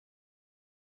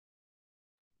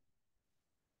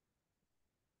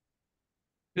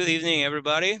Good evening,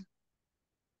 everybody.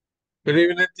 Good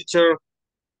evening, teacher.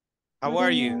 How Good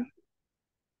are you? evening.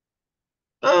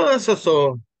 Ah,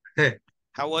 eso.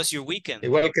 How was your weekend?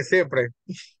 Igual que siempre.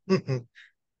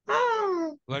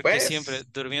 Ah, Igual que siempre,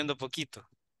 pues. durmiendo poquito.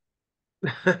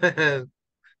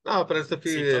 No, pero este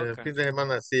Sí toca. fin de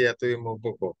semana sí ya estuvimos un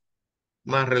poco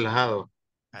más relajados.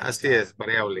 Ahí Así está. es,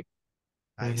 variable.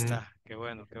 Ahí Ujú. está. Qué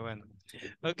bueno, qué bueno.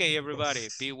 Okay, everybody,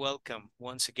 be welcome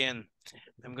once again.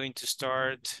 I'm going to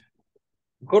start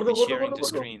by Gordo, gordo, sharing gordo, the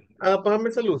gordo. screen. Apágame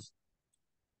esa luz.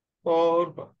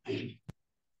 Porfa.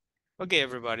 Okay,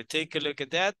 everybody, take a look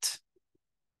at that.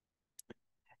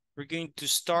 We're going to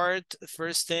start.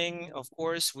 First thing, of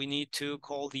course, we need to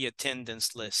call the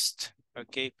attendance list.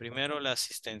 Okay, primero la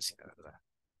asistencia, ¿verdad?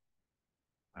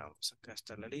 Vamos, acá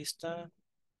está la lista.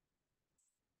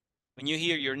 When you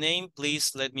hear your name,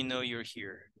 please let me know you're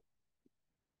here.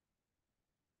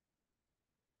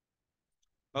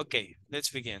 Okay, let's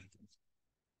begin.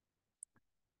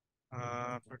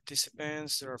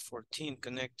 Participants, there are 14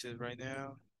 connected right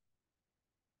now.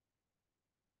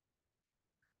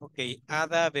 Okay,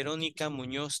 Ada Verónica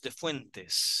Muñoz de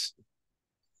Fuentes.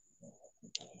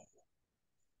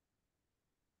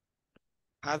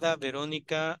 Ada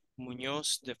Verónica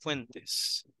Muñoz de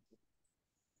Fuentes.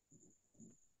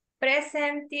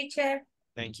 Present, teacher.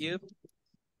 Thank you.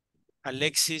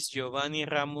 Alexis Giovanni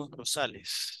Ramos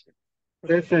Rosales.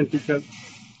 Present, teacher.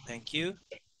 Thank you.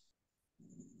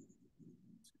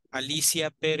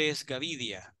 Alicia Pérez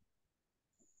Gavidia.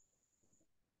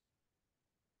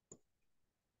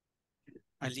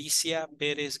 Alicia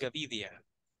Pérez Gavidia.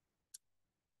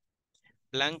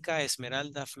 Blanca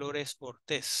Esmeralda Flores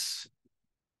Ortiz.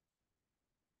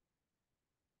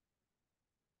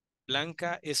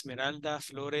 Blanca Esmeralda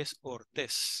Flores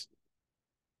Ortiz.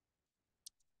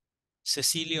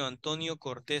 Cecilio Antonio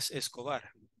Cortés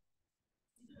Escobar.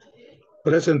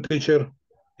 Present, teacher.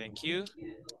 Thank you.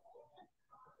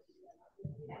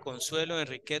 Consuelo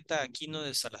Enriqueta Aquino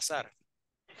de Salazar.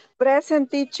 Present,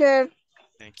 teacher.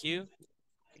 Thank you.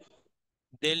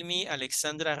 Delmi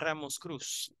Alexandra Ramos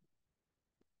Cruz.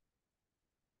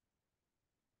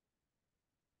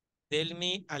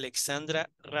 Delmi Alexandra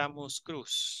Ramos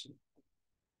Cruz.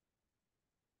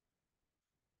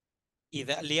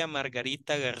 Idalia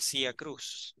Margarita García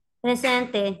Cruz.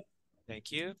 Presente. Thank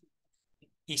you.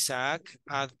 Isaac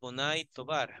Adbonay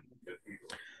Tobar.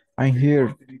 I'm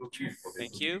here.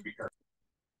 Thank you.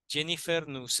 Jennifer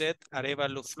Nucet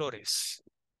Arevalo Flores.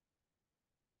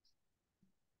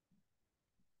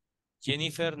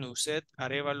 Jennifer Nucet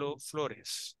Arevalo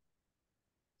Flores.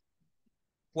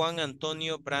 Juan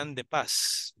Antonio Brand de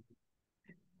Paz.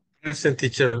 Present,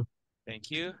 teacher. Thank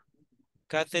you.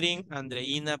 Catherine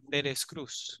Andreina Pérez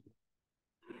Cruz.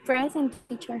 Present,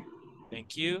 teacher.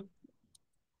 Thank you.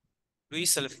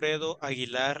 Luis Alfredo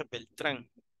Aguilar Beltrán.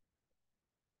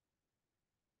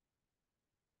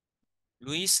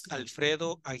 Luis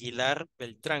Alfredo Aguilar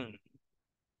Beltrán.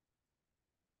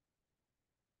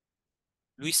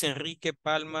 Luis Enrique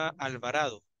Palma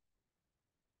Alvarado.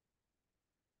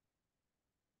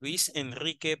 Luis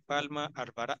Enrique Palma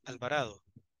Alvarado.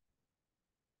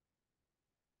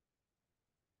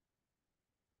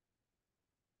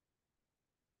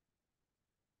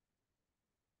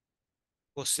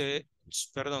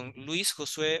 Luis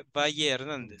Josué Valle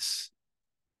Hernández.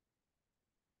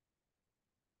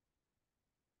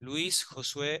 Luis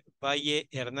Josué Valle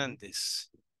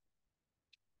Hernández.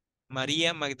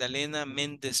 María Magdalena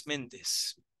Méndez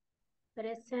Méndez.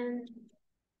 Present.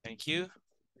 Thank you.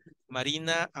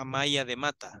 Marina Amaya de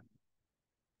Mata.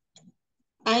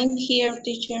 I'm here,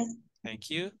 teacher. Thank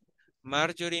you.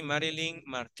 Marjorie Marilyn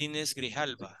Martínez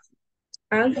Grijalva.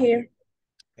 I'm here.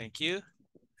 Thank you.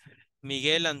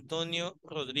 Miguel Antonio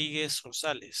Rodríguez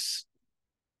Rosales.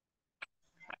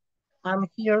 I'm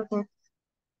here.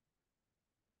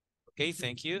 Okay,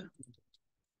 thank you.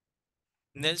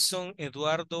 Nelson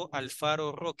Eduardo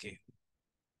Alfaro Roque.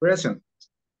 Present.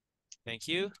 Thank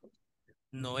you.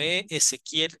 Noé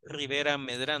Ezequiel Rivera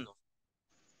Medrano.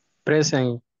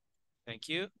 Present. Thank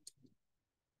you.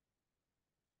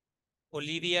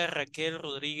 Olivia Raquel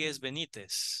Rodríguez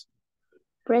Benítez.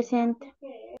 Present.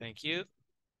 Thank you.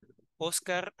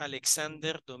 Oscar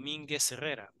Alexander Domínguez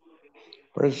Herrera.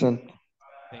 Present.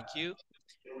 Thank you.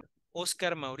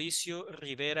 Oscar Mauricio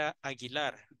Rivera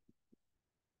Aguilar.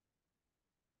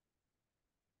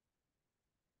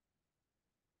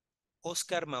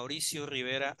 Oscar Mauricio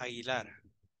Rivera Aguilar.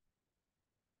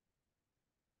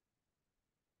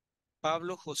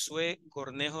 Pablo Josué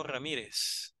Cornejo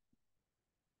Ramírez.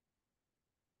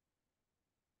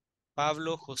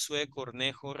 Pablo Josué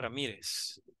Cornejo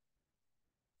Ramírez.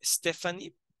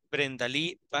 Stephanie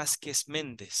Brendalí Vázquez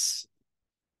Méndez.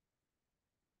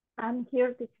 I'm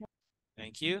here, teacher.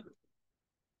 Thank you.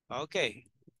 Ok.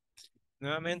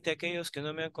 Nuevamente aquellos que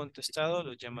no me han contestado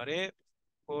los llamaré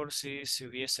por si se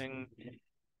hubiesen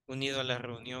unido a la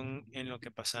reunión en lo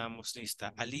que pasábamos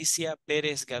lista. Alicia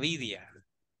Pérez Gavidia.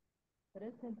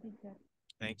 Present, teacher.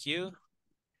 Thank you.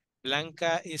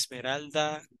 Blanca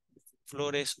Esmeralda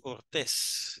Flores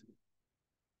Ortiz.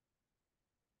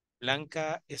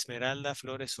 Blanca Esmeralda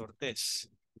Flores Ortiz.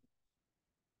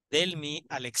 Delmi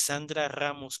Alexandra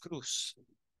Ramos Cruz.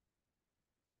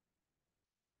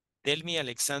 Delmi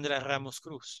Alexandra Ramos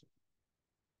Cruz.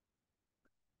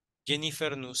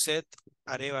 Jennifer Nucet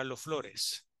Arevalo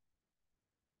Flores.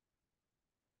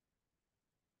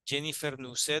 Jennifer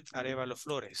Nucet Arevalo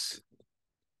Flores.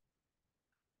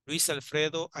 Luis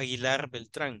Alfredo Aguilar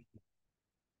Beltrán.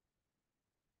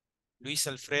 Luis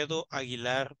Alfredo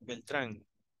Aguilar Beltrán.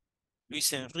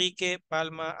 Luis Enrique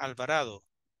Palma Alvarado.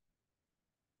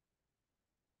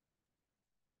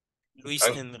 Luis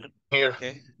I'm Enrique. here.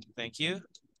 Okay, thank you.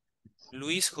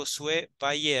 Luis Josué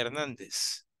Valle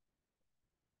Hernández.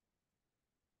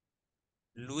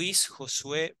 Luis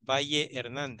Josué Valle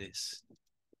Hernández.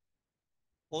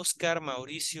 Oscar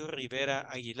Mauricio Rivera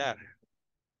Aguilar.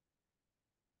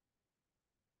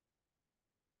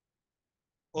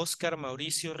 Oscar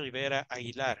Mauricio Rivera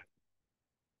Aguilar.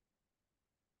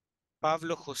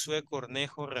 Pablo Josué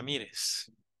Cornejo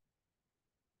Ramírez.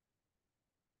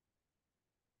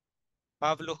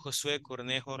 Pablo Josué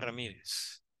Cornejo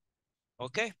Ramírez.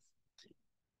 Ok.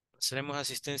 Haremos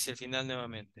asistencia al final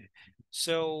nuevamente.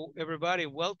 So, everybody,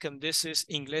 welcome. This is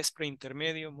Inglés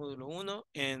Preintermedio, Módulo 1,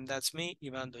 and that's me,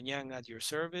 Iván Doñán, at your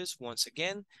service once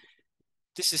again.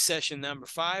 This is session number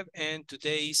 5, and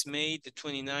today is May the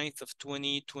 29th of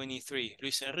 2023.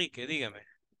 Luis Enrique, dígame.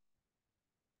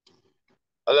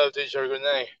 Hello, teacher. Good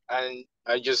night. And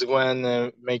I just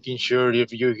want making sure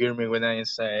if you hear me when I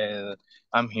say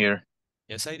I'm here.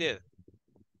 Yes, I did.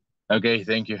 Okay,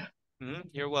 thank you.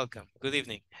 You're welcome. Good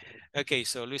evening. Okay,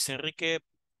 so Luis Enrique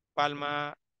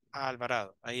Palma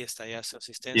Alvarado. Ahí está ya su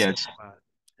asistencia. Yes.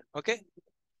 Okay.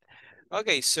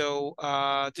 Okay, so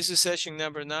this is session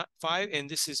number 5, and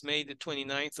this is May the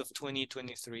 29th of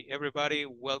 2023. Everybody,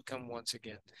 welcome once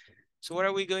again. So what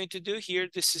are we going to do here?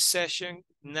 This is section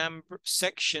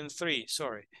 3,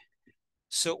 sorry.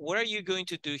 So what are you going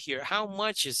to do here? How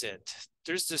much is it?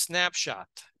 There's the snapshot.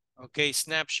 Okay,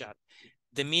 snapshot.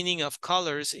 The meaning of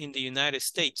colors in the United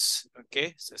States.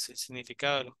 Okay, ese es el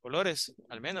significado de los colores,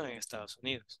 al menos en Estados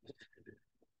Unidos.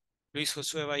 Luis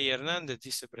Josué Valle Hernández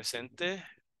dice presente.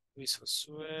 Luis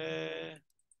Josué.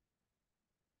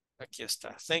 Aquí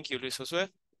está. Thank you, Luis Josué.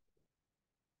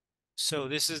 So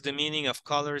this is the meaning of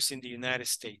colors in the United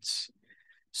States.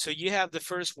 So you have the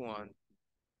first one.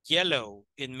 Yellow,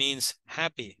 it means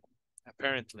happy,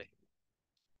 apparently.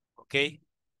 Okay.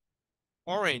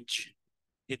 Orange,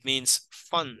 it means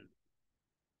fun.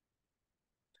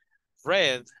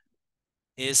 Red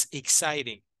is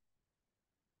exciting.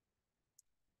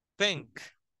 Pink,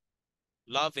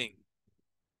 loving.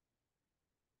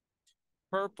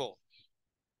 Purple,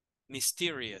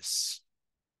 mysterious.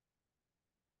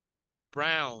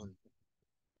 Brown,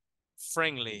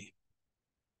 friendly.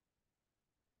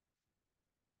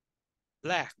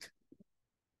 Black,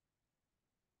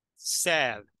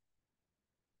 sad.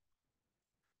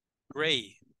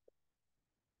 Gray,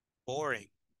 boring.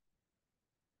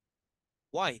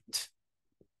 White,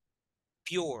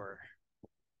 pure.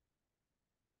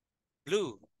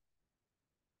 Blue,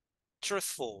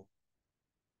 truthful.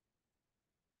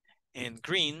 And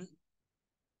green,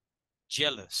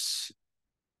 jealous.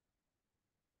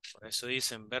 Por eso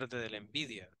dicen verde de la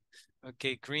envidia.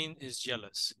 Okay, green is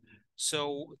jealous.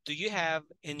 So, do you have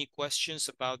any questions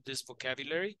about this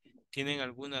vocabulary? ¿Tienen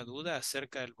alguna duda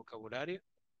acerca del vocabulario?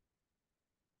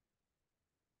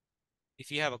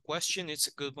 If you have a question, it's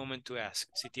a good moment to ask.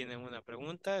 Si tienen una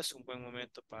pregunta, es un buen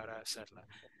momento para hacerla.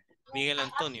 Miguel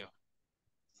Antonio.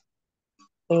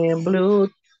 Blue,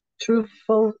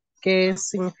 truthful, ¿qué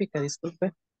significa?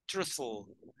 Disculpe.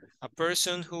 Truthful. A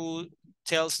person who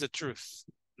tells the truth.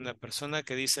 Una persona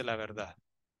que dice la verdad.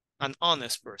 An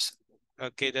honest person.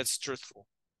 Okay, that's truthful.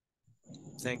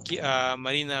 Thank you.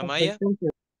 Marina Amaya. Thank you.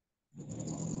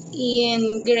 Y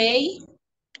en gray,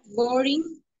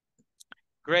 boring.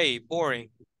 Gray, boring.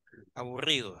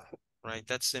 Aburrido. Right,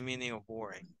 that's the meaning of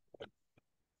boring.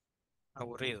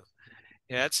 Aburrido.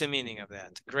 Yeah, that's the meaning of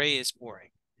that. Gray is boring.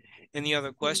 Any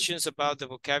other questions about the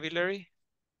vocabulary?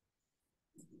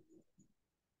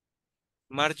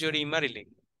 Marjorie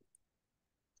Marilyn.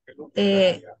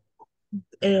 Que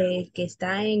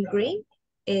está en green.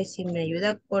 si me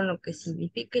ayuda con lo que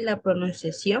significa y la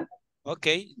pronunciación.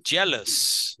 Okay,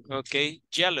 jealous. Okay,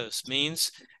 jealous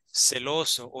means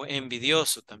celoso o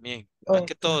envidioso también. Más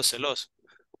que todo celoso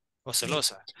o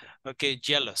celosa. Okay,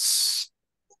 jealous.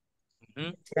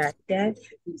 Gracias.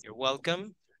 You're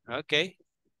welcome. Okay.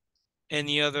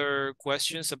 Any other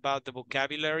questions about the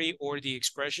vocabulary or the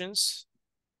expressions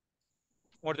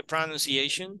or the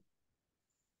pronunciation?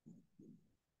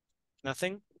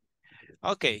 Nothing?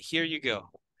 Okay, here you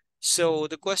go. So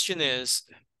the question is,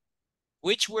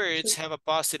 which words have a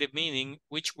positive meaning?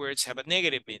 Which words have a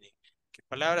negative meaning? ¿Qué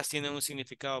palabras tienen un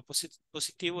significado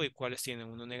positivo y cuáles tienen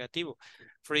uno negativo?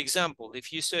 For example,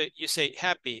 if you say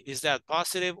happy, is that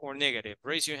positive or negative?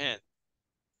 Raise your hand.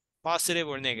 Positive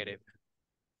or negative?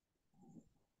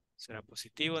 ¿Será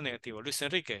positivo o negativo? Luis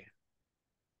Enrique.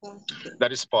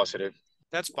 That is positive.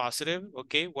 That's positive.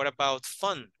 Okay. What about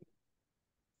fun?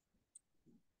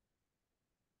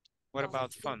 What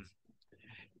about fun?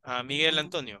 Miguel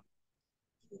Antonio.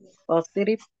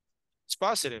 Positive. It's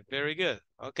positive. Very good.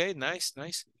 Okay. Nice,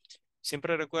 nice.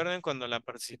 Siempre recuerden cuando la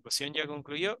participación ya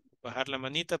concluyó, bajar la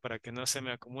manita para que no se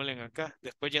me acumulen acá.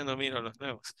 Después ya no miro los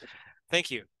nuevos.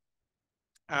 Thank you.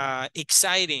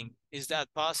 Exciting. Is that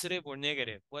positive or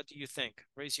negative? What do you think?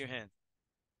 Raise your hand.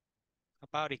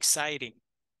 About exciting.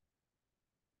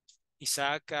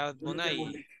 Isaac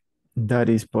Admonai. That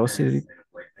is positive.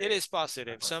 It is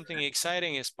positive. Something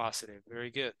exciting is positive.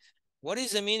 Very good. What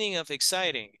is the meaning of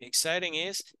exciting? Exciting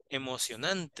is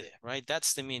emocionante, right?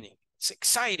 That's the meaning. It's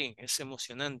exciting. Es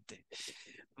emocionante.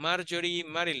 Marjorie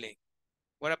Marilyn.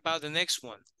 What about the next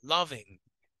one? Loving.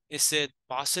 Is it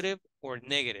positive or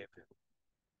negative?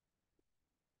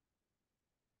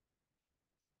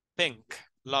 Pink.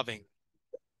 Loving.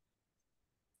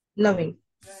 Loving.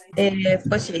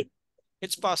 Positive.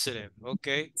 It's positive.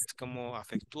 Okay. Es como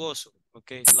afectuoso.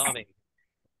 Okay. Loving.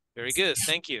 Very good.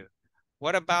 Thank you.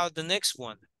 What about the next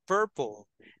one? Purple.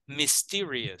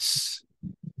 Mysterious.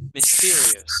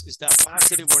 Mysterious. Is that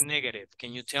positive or negative?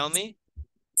 Can you tell me?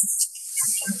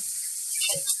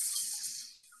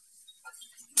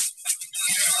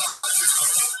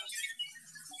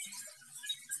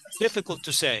 Difficult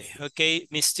to say. Okay.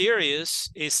 Mysterious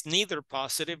is neither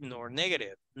positive nor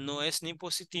negative. No es ni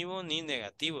positivo ni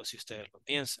negativo, si ustedes lo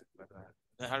piensan, ¿verdad?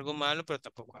 No es algo malo, pero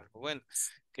tampoco algo bueno.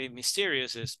 Okay.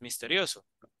 Mysterious es misterioso.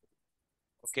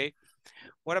 Okay.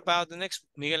 What about the next?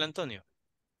 Miguel Antonio.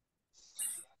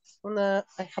 I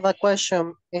have a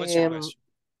question. What's your question?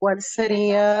 ¿Cuál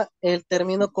sería el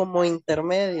término como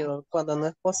intermedio cuando no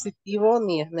es positivo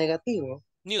ni es negativo?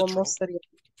 ¿Cómo Neutral. sería?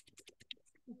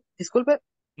 Disculpe.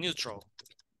 Neutral.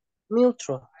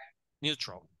 Neutral.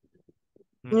 Neutral.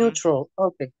 Neutral.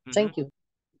 Okay. Thank you.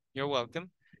 You're welcome.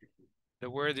 The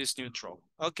word is neutral.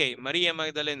 Okay, Maria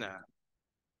Magdalena.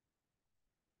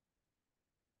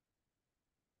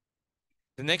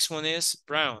 The next one is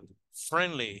brown.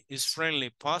 Friendly. Is friendly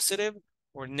positive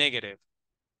or negative?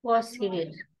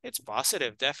 Positive. It's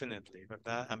positive, definitely,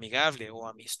 ¿verdad? Amigable o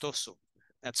amistoso.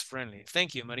 That's friendly.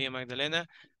 Thank you, Maria Magdalena.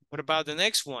 What about the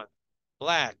next one?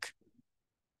 Black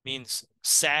means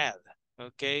sad,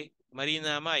 okay?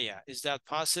 Marina Amaya, is that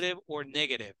positive or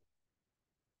negative?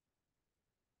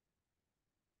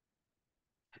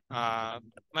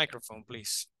 Microphone,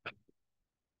 please.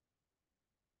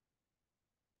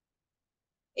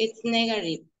 It's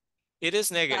negative. It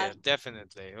is negative,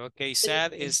 definitely. Okay,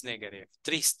 sad is negative.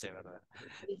 Triste, ¿verdad?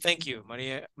 Thank you,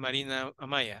 Marina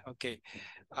Amaya. Okay.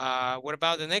 What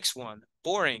about the next one?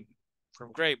 Boring.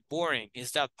 From Gray, boring.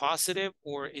 Is that positive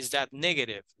or is that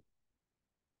negative?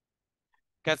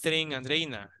 Catherine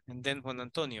Andreina, and then Juan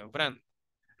Antonio. Bran.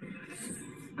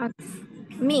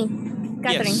 Me,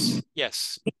 Catherine.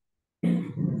 Yes.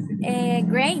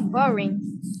 Gray,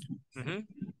 boring.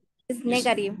 It's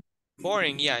negative.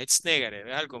 Boring, yeah, it's negative.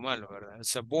 Algo malo, ¿verdad?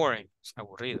 It's a boring. It's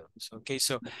aburrido. Okay,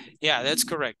 so yeah, that's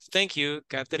correct. Thank you,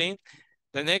 Catherine.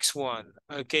 The next one.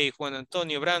 Okay, Juan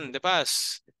Antonio Bran de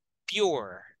Paz.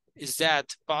 Pure. Is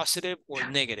that positive or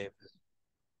negative?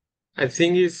 I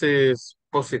think it's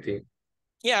positive.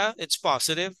 Yeah, it's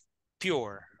positive.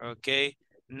 Pure, okay?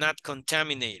 Not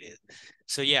contaminated.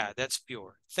 So yeah, that's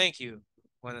pure. Thank you,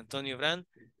 Juan Antonio Bran.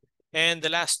 And the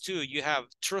last two, you have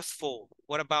truthful.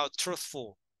 What about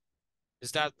truthful?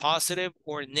 Is that positive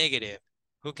or negative?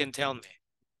 Who can tell me?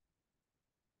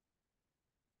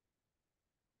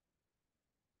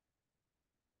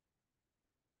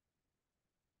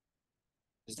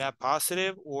 Is that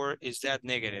positive or is that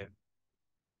negative?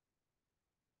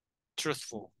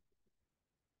 Truthful.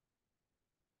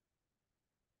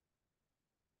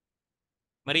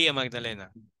 Maria Magdalena.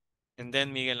 And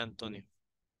then Miguel Antonio.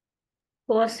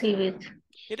 Positive.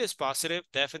 It is positive,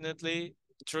 definitely.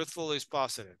 Truthful is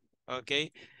positive.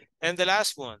 Okay. And the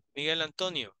last one, Miguel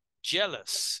Antonio,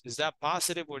 jealous. Is that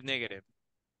positive or negative?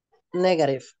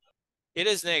 Negative. It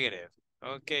is negative.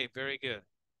 Okay, very good.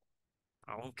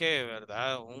 Aunque,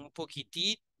 ¿verdad? Un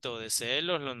poquitito de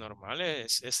celos, lo normal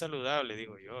es saludable,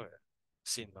 digo yo.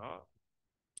 Si no,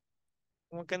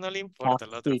 como que no le importa a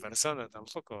la otra Toxic. persona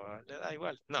tampoco, le da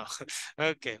igual. No,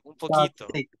 okay, un poquito.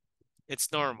 Toxic.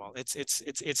 It's normal.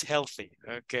 It's healthy.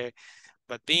 Okay,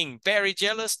 but being very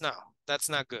jealous, no, that's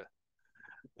not good.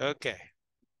 Okay,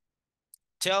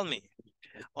 tell me,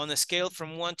 on a scale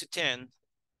from 1 to 10, I'm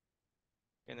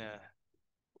gonna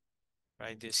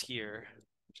write this here.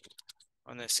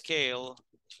 On a scale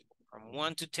from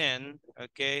 1 to 10,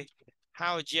 okay,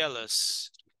 how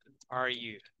jealous are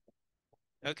you?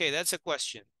 Okay, that's a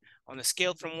question. On a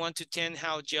scale from 1 to 10,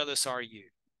 how jealous are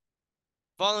you?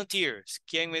 Volunteers,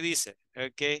 ¿quién me dice?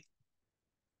 Okay.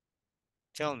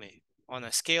 Tell me, on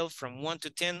a scale from 1 to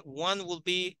 10, 1 will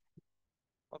be,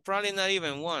 well, probably not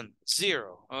even 1,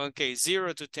 0. Okay,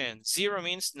 0 to 10. 0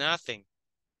 means nothing,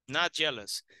 not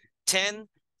jealous. 10,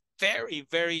 very,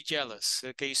 very jealous.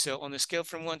 Okay, so on a scale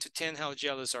from 1 to 10, how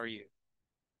jealous are you?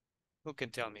 Who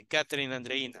can tell me? Catherine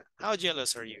Andreina, how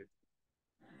jealous are you?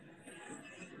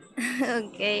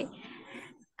 Okay.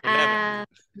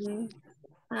 11.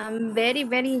 I'm very,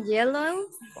 very yellow.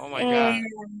 Oh my God.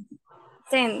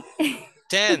 10.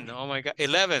 10. Oh my God.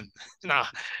 11. No.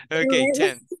 Okay,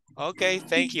 10. Okay,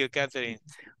 thank you, Catherine.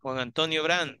 Juan Antonio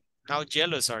Bran, how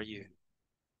jealous are you?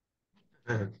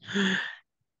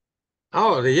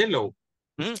 Oh, the yellow.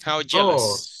 How Oh,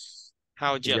 jealous?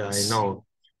 How yeah, I jealous? know.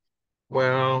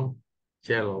 Well,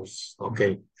 jealous.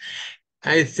 Okay.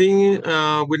 I think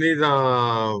we need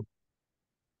about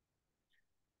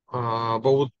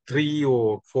 3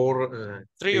 or 4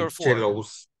 3 or 4.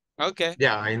 jealous. Okay.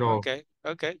 Yeah, I know.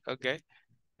 Okay.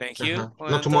 Thank you,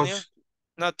 Juan Not too Antonio. much.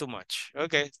 Not too much.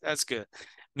 Okay, that's good.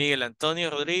 Miguel Antonio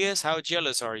Rodriguez, how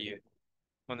jealous are you?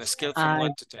 On a scale from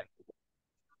 1 to 10.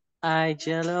 I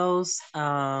jealous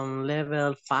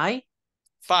level 5.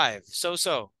 5.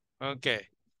 So. Okay.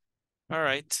 All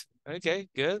right. Okay,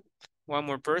 good. One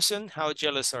more person. How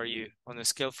jealous are you on a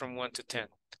scale from 1 to 10?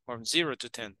 From 0 to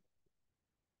 10?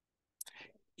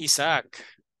 Isaac.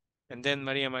 And then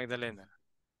Maria Magdalena.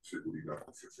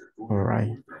 All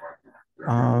right.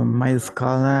 My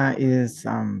scala is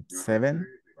 7.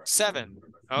 7.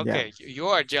 Okay, yeah. You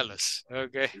are jealous.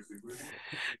 Okay.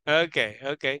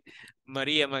 Okay.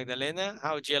 Maria Magdalena,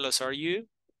 how jealous are you?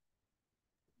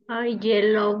 I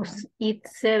jealous it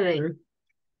 7.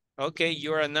 Okay,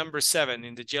 you're a number 7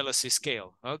 in the jealousy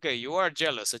scale. Okay, you are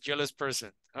jealous, a jealous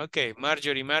person. Okay,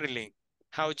 Marjorie Marilyn,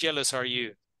 how jealous are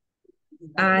you?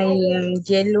 I am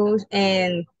jealous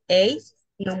and 8,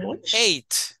 no much.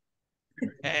 8.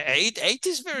 8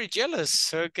 is very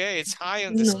jealous. Okay, it's high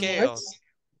on the No scale. much.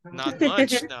 Not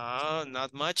much. No,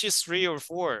 not much is 3 or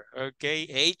 4. Okay,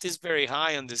 8 is very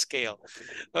high on the scale.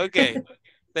 Okay,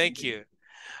 thank you.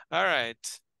 All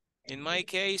right. In my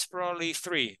case, probably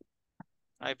 3,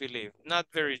 I believe. Not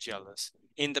very jealous.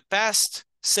 In the past,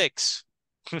 6.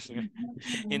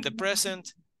 In the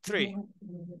present, 3.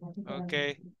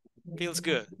 Okay, feels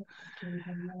good.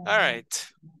 All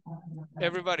right.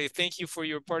 Everybody, thank you for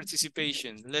your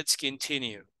participation. Let's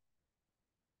continue.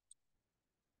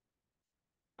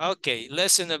 Okay,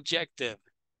 lesson objective.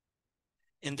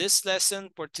 In this lesson,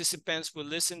 participants will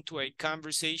listen to a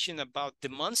conversation about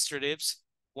demonstratives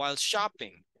while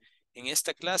shopping. En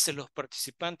esta clase, los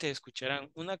participantes escucharán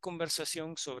una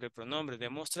conversación sobre pronombres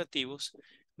demostrativos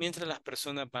mientras las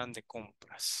personas van de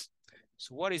compras.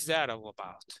 So what is that all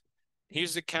about?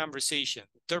 Here's the conversation.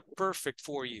 They're perfect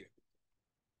for you.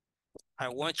 I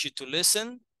want you to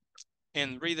listen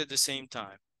and read at the same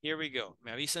time. Here we go.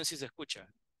 Me avisan si se escucha.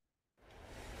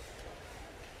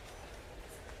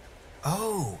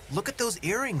 Oh, look at those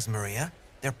earrings, Maria.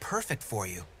 They're perfect for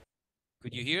you.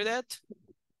 Could you hear that?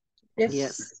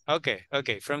 Yes. Okay,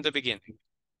 from the beginning.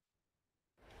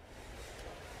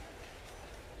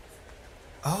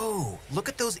 Oh, look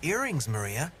at those earrings,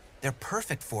 Maria. They're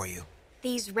perfect for you.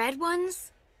 These red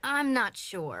ones? I'm not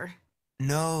sure.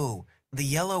 No, the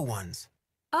yellow ones.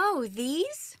 Oh,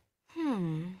 these?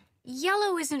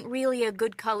 Yellow isn't really a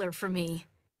good color for me.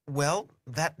 Well,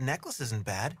 that necklace isn't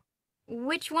bad.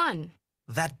 Which one?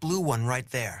 That blue one right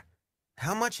there.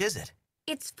 How much is it?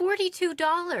 It's $42.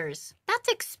 That's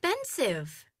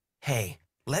expensive. Hey,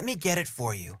 let me get it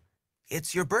for you.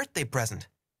 It's your birthday present.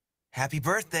 Happy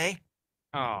birthday.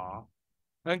 Oh,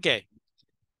 okay.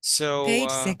 So Page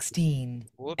 16,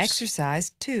 whoops.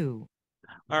 exercise 2.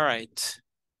 All right.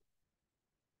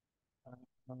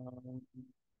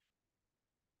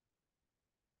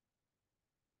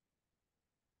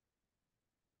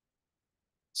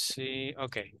 see.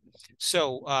 Okay.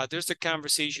 So there's a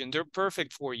conversation. They're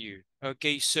perfect for you.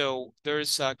 Okay. So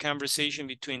there's a conversation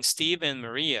between Steve and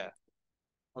Maria.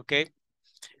 Okay.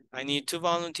 I need 2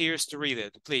 volunteers to read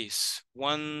it, please.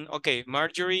 One. Okay.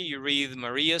 Marjorie, you read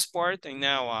Maria's part. And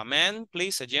now a man,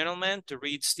 please, a gentleman to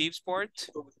read Steve's part.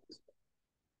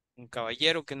 Un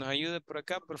caballero que nos ayude por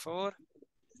acá, por favor.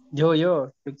 Yo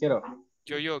quiero.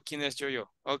 Yo, ¿quién es yo?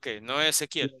 Okay, Noé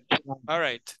Ezequiel. All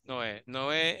right,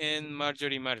 Noé and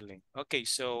Marjorie Madeline. Okay,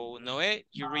 so Noé,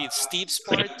 you read Steve's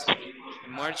part,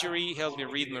 and Marjorie, help me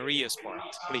read Maria's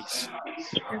part, please.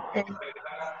 Okay.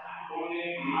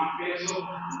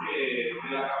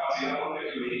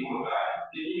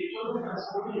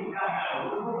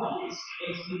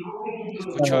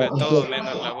 Escucho de todo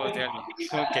menos la voz de alguien.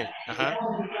 Okay, ajá.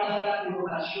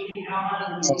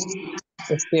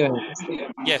 Steven.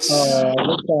 Yes.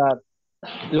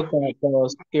 Look at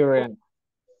those here,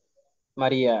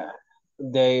 Maria.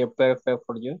 They're perfect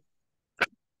for you.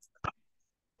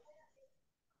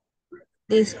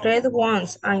 These red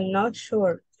ones, I'm not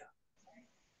sure.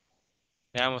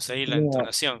 Veamos ahí la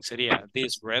entonación. Sería,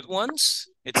 these red ones?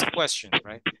 It's a question,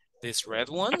 right? These red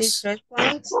ones? These red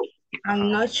ones,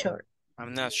 I'm not sure.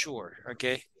 I'm not sure,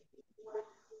 okay.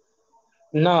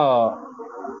 No.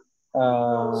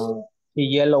 The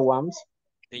yellow ones.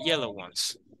 The yellow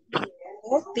ones.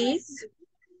 All these?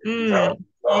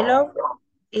 Yellow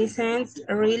isn't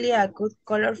really a good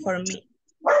color for me.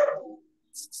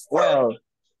 Well,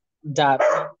 that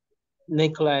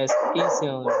necklace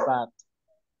isn't bad.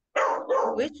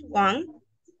 Which one?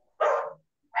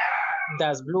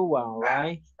 That's blue one,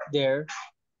 right there.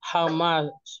 How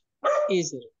much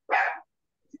is it?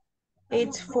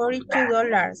 It's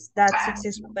 $42. That's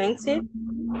expensive.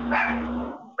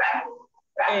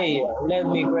 Hey, let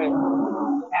me grant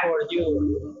for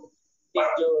you.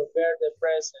 It's your birthday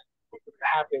present.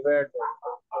 Happy birthday.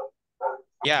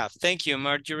 Yeah, thank you,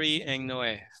 Marjorie and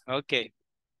Noé. Okay.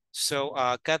 So,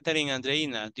 Catherine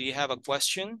Andreina, do you have a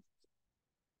question?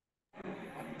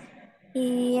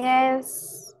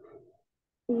 Yes.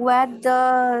 What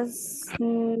does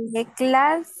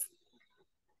necklace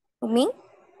mean?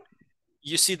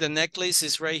 You see the necklace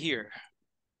is right here.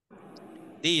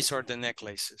 These are the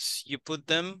necklaces. You put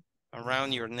them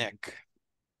around your neck.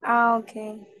 Ah,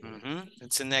 okay.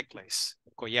 It's a necklace,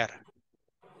 collar.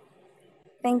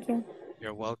 Thank you.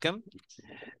 You're welcome.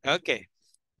 Okay.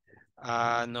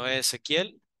 Noé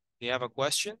Ezequiel, do you have a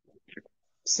question?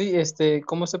 Sí,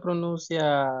 ¿cómo se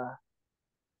pronuncia?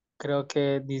 Creo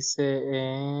que dice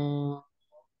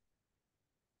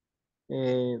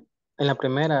en la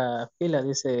primera fila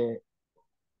dice,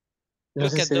 no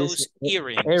Look sé at si those dice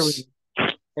earrings. earrings.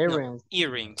 No,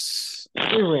 earrings.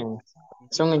 Earrings.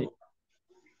 Son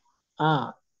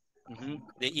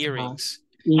The earrings.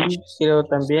 Y creo Looking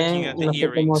también, at the no sé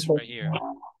cómo earrings se... right here.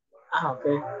 Ok.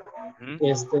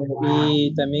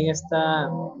 Y también está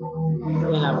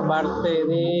en la parte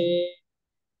de...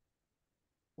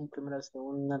 En primera,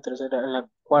 segunda, tercera, en la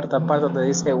cuarta parte donde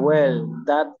dice well,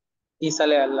 that, y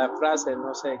sale la frase,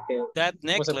 no sé qué. That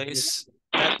necklace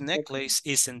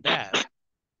isn't bad.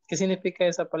 ¿Qué significa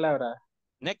esa palabra?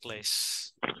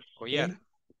 Necklace, collar.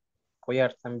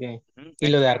 Collar también. ¿Y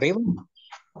lo de arriba?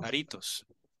 Aritos.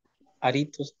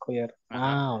 Aritos, collar.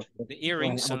 Ok. The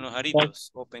earrings son los aritos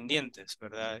o pendientes,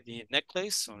 ¿verdad? Y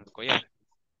necklace son el collar.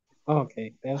 Ok.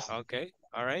 Okay,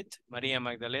 all right. María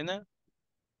Magdalena.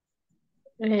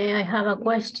 I have a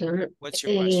question. What's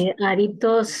your question?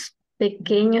 Aritos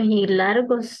pequeños y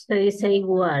largos se dice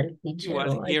igual.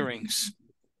 Igual, earrings.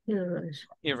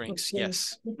 Earrings, Okay.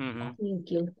 yes. Thank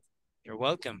you. You're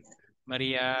welcome.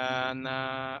 Marina,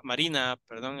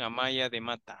 Amaya de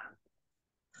Mata.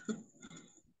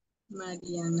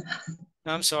 Mariana.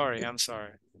 I'm sorry. I'm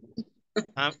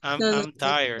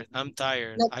tired.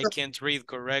 I can't read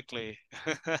correctly.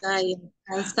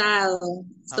 Cansado.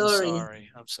 Sorry.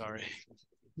 I'm sorry.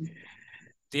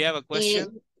 Do you have a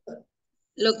question?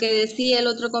 Lo que decía el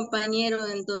otro compañero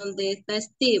en donde está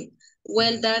Steve.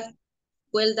 Well, that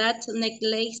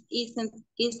necklace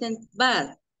isn't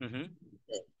bad.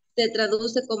 Se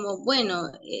traduce como,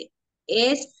 bueno,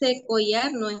 ese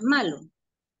collar no es malo.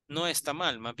 No está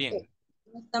mal, más bien.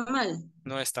 No está mal.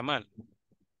 No está mal.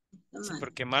 Sí,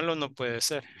 porque malo no puede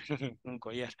ser un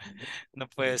collar. No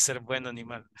puede ser bueno ni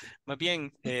malo. Más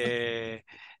bien,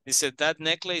 dice, that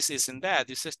necklace isn't bad.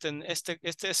 Dice,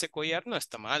 ese collar no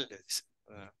está mal. Dice.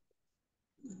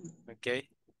 Okay.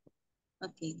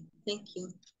 Okay, thank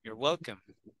you. You're welcome.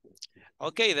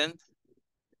 Okay, then.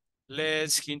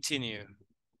 Let's continue.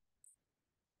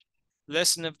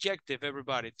 Lesson objective,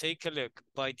 everybody. Take a look.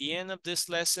 By the end of this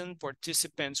lesson,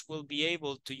 participants will be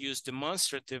able to use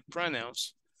demonstrative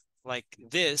pronouns like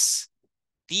this,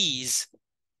 these,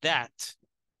 that,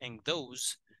 and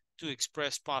those to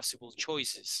express possible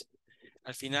choices.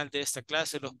 Al final de esta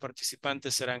clase, los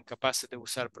participantes serán capaces de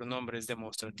usar pronombres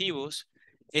demostrativos,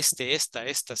 este, esta,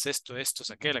 estas, esto,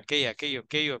 estos, aquel, aquella, aquello,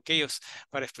 aquello, aquellos,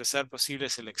 para expresar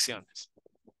posibles elecciones.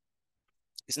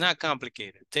 It's not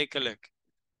complicated. Take a look.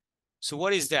 So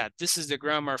what is that? This is the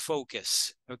grammar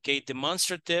focus. Okay,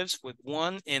 demonstratives with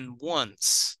one and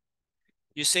ones.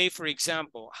 You say, for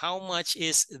example, how much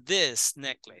is this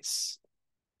necklace?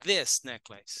 This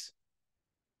necklace.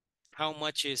 How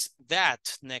much is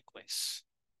that necklace?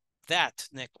 That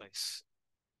necklace.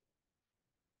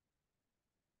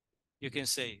 You can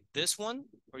say this one,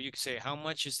 or you can say, how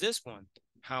much is this one?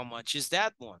 How much is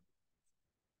that one?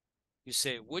 You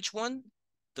say, which one?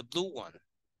 The blue one.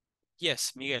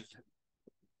 Yes, Miguel.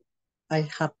 I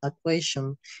have a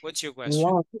question. What's your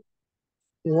question?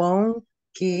 One,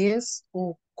 ¿qué es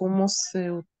o cómo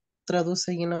se traduce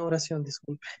en la oración?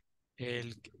 Disculpe.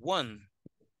 El one.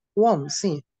 One,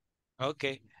 sí. Ok.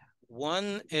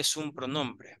 One es un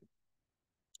pronombre.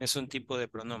 Es un tipo de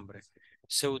pronombre.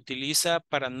 Se utiliza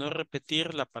para no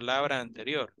repetir la palabra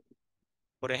anterior.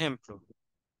 Por ejemplo,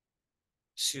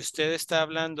 si usted está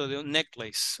hablando de un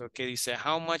necklace, ok, dice,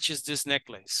 how much is this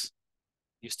necklace?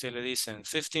 Y usted le dice,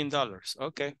 $15,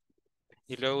 ok.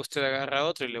 Y luego usted agarra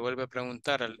otro y le vuelve a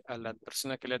preguntar a la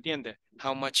persona que le atiende,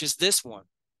 how much is this one?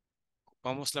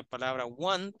 Ocupamos la palabra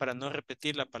one para no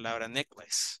repetir la palabra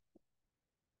necklace.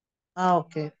 Ah,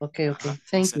 ok.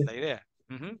 Thank Esa you. es la idea.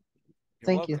 You're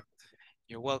Thank welcome.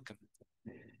 You're welcome.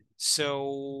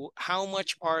 So, how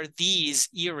much are these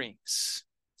earrings?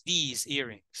 These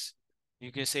earrings.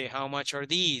 You can say, how much are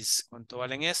these? ¿Cuánto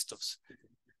valen estos?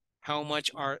 How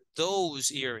much are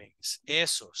those earrings?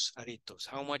 Esos aritos.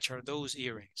 How much are those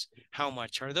earrings? How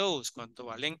much are those? ¿Cuánto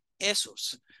valen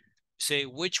esos? Say,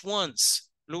 which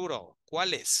ones? Plural.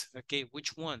 ¿Cuáles? Okay,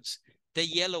 which ones? The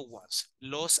yellow ones.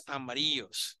 Los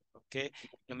amarillos. Okay.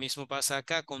 Lo mismo pasa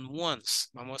acá con ones.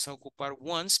 Vamos a ocupar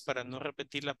ones para no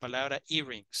repetir la palabra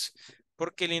earrings.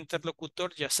 Porque el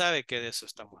interlocutor ya sabe que de eso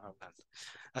estamos hablando.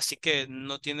 Así que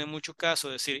no tiene mucho caso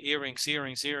decir earrings,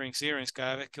 earrings, earrings, earrings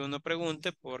cada vez que uno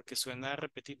pregunte porque suena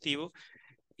repetitivo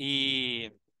y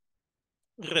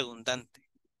redundante.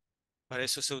 Para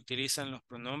eso se utilizan los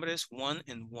pronombres one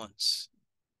and ones.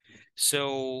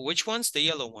 So, which ones? The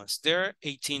yellow ones. They're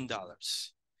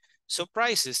 $18. So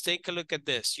prices, take a look at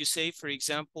this. You say, for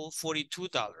example,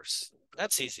 $42.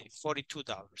 That's easy,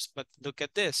 $42. But look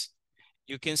at this.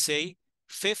 You can say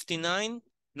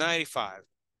 $59.95.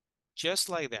 Just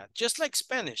like that. Just like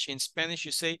Spanish. In Spanish,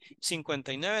 you say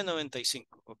 59.95,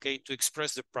 okay, to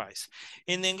express the price.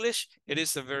 In English, it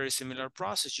is a very similar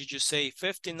process. You just say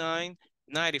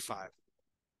 59.95.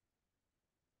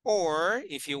 Or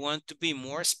if you want to be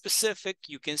more specific,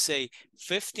 you can say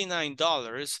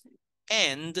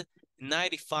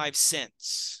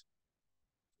 $59.95.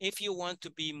 If you want to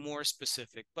be more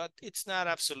specific, but it's not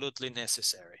absolutely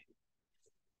necessary.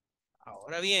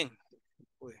 Ahora bien,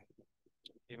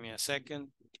 give me a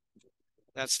second.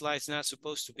 That slide's not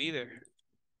supposed to be there.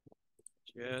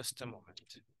 Just a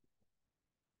moment.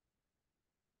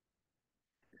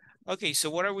 Okay,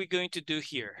 so what are we going to do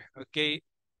here? Okay,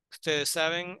 ustedes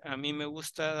saben, a mí me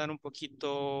gusta dar un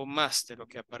poquito más de lo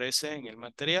que aparece en el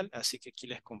material, así que aquí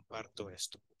les comparto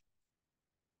esto.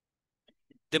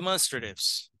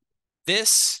 Demonstratives.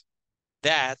 This,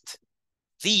 that,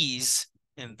 these,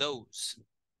 and those.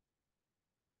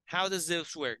 How does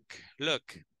this work?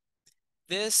 Look,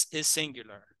 this is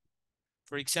singular.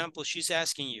 For example, she's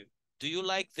asking you, do you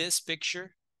like this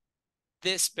picture?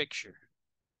 This picture.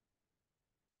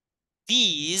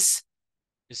 These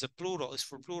is a plural, is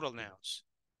for plural nouns.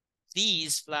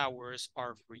 These flowers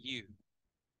are for you.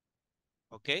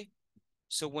 Okay?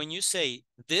 So when you say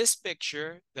this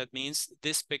picture, that means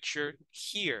this picture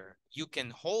here. You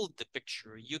can hold the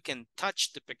picture. You can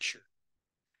touch the picture.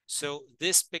 So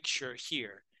this picture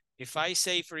here. If I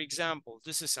say, for example,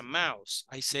 this is a mouse,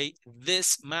 I say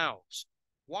this mouse.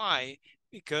 Why?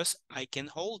 Because I can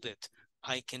hold it.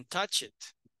 I can touch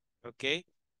it. Okay?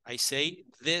 I say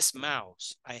this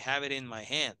mouse. I have it in my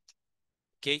hand.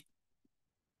 Okay?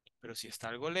 Pero si está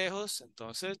algo lejos,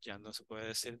 entonces ya no se puede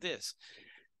decir this.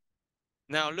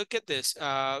 Now look at this.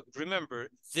 Remember,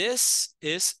 this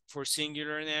is for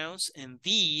singular nouns and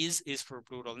these is for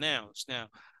plural nouns. Now,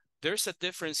 there's a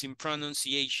difference in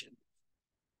pronunciation.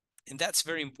 And that's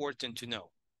very important to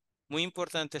know. Muy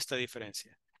importante esta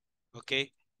diferencia.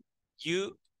 Okay?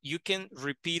 You can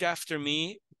repeat after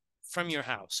me from your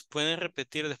house. Pueden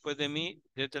repetir después de mí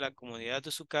desde la comodidad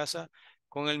de su casa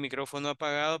con el micrófono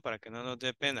apagado para que no nos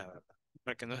dé pena, ¿verdad?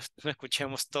 para que no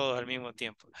escuchemos todos al mismo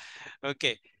tiempo.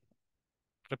 Ok.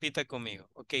 Repita conmigo.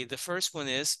 Okay, the first one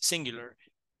is singular.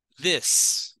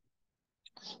 This.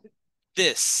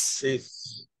 This.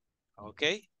 This.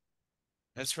 Okay.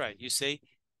 That's right. You say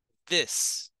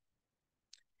this.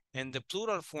 And the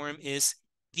plural form is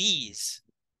these.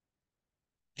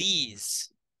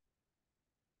 These.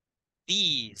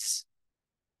 These.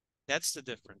 That's the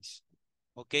difference.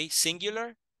 Okay,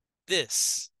 singular,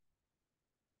 this.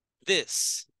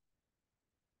 This.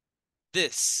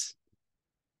 This.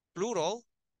 Plural,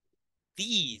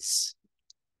 these.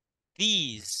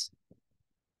 These.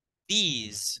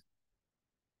 These.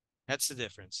 That's the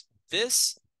difference.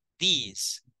 This,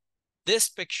 these. This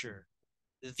picture,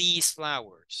 these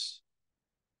flowers.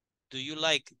 Do you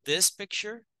like this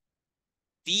picture?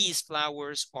 These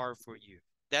flowers are for you.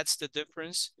 That's the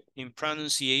difference in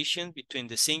pronunciation between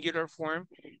the singular form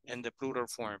and the plural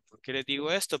form. ¿Por qué les digo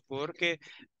esto? Porque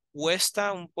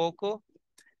cuesta un poco,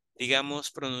 digamos,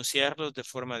 pronunciarlos de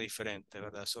forma diferente,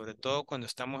 ¿verdad? Sobre todo cuando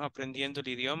estamos aprendiendo el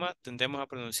idioma, tendemos a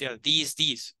pronunciar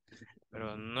these,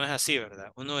 pero no es así,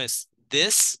 ¿verdad? Uno es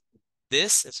this,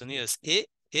 el sonido es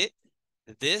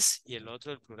this, y el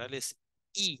otro, el plural es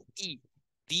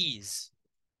these.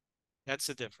 That's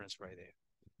the difference right there.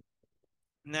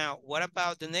 Now, what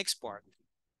about the next part?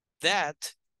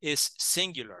 That is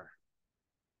singular.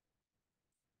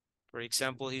 For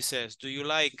example, he says, do you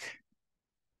like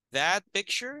that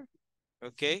picture?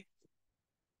 Okay.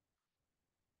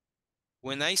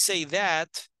 When I say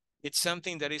that, it's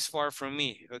something that is far from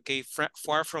me, okay?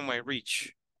 Far from my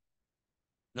reach.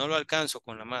 No lo alcanzo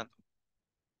con la mano.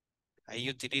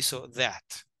 Ahí utilizo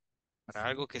that para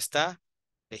algo que está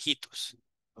lejitos,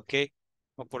 okay?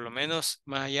 O por lo menos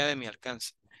más allá de mi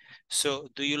alcance. So,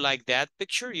 do you like that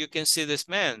picture? You can see this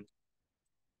man.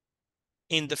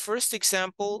 In the first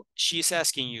example, she's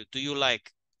asking you, do you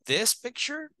like this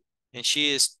picture? And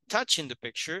she is touching the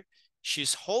picture.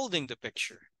 She's holding the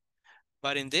picture.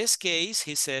 But in this case,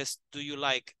 he says, do you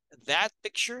like that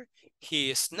picture?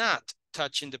 He is not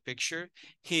touching the picture.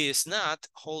 He is not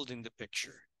holding the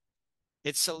picture.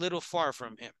 It's a little far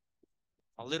from him,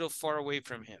 a little far away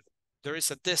from him. There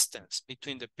is a distance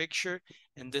between the picture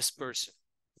and this person.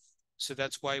 So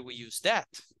that's why we use that.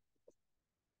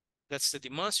 That's the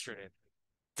demonstrative,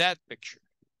 that picture.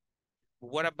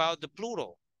 What about the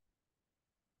plural?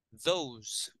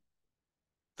 Those.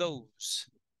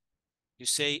 You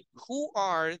say, who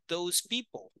are those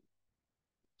people?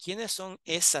 ¿Quiénes son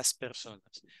esas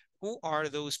personas? Who are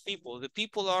those people? The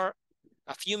people are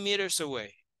a few meters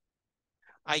away.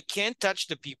 I can't touch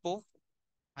the people.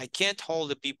 I can't hold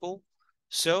the people.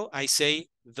 So I say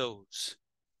those.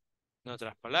 En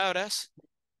otras palabras,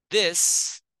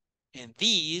 this and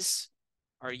these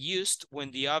are used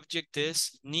when the object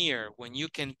is near, when you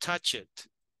can touch it,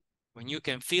 when you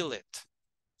can feel it.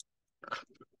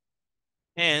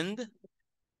 And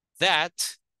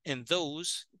that and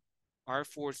those are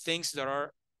for things that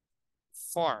are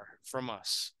far from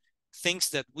us, things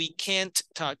that we can't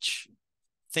touch,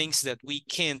 things that we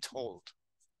can't hold.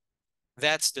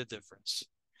 That's the difference.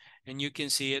 And you can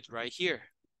see it right here.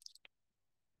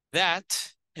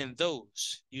 That and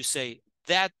those, you say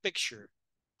that picture,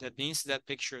 that means that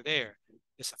picture there,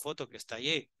 esa foto que está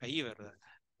ahí, ¿verdad?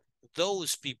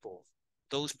 Those people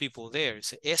there,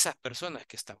 esas personas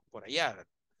que están por allá, ¿verdad?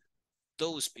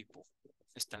 Those people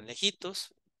están lejitos,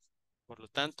 por lo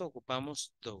tanto ocupamos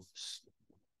those.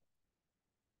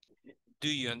 Do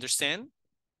you understand?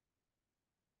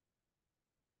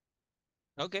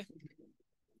 Okay.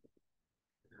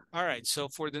 All right, so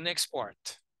for the next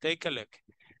part, take a look.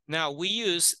 Now we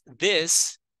use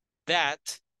this,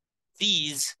 that,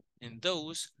 these, and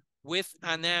those with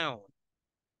a noun,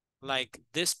 like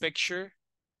this picture,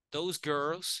 those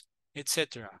girls,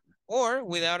 etc. Or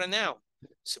without a noun.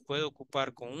 Se puede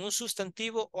ocupar con un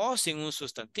sustantivo o sin un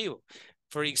sustantivo.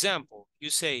 For example, you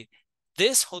say,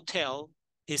 this hotel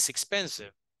is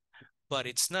expensive, but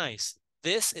it's nice.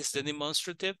 This is the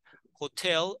demonstrative.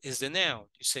 Hotel is the noun.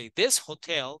 You say, this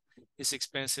hotel is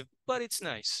expensive, but it's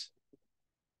nice.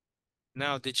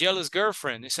 Now, the jealous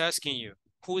girlfriend is asking you,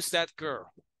 who's that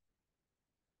girl?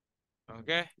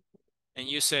 Okay? And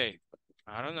you say,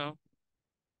 I don't know.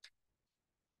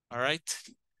 All right?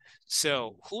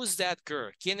 So, who's that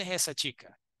girl? ¿Quién es esa chica?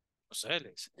 No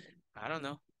sé, I don't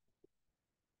know.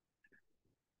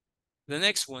 The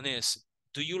next one is,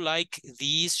 do you like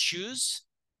these shoes?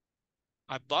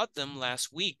 I bought them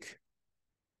last week.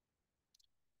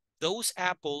 Those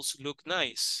apples look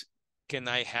nice. Can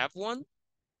I have one?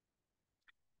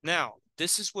 Now,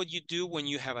 this is what you do when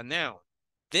you have a noun.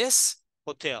 This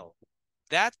hotel,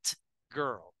 that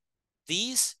girl,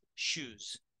 these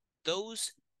shoes.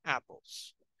 those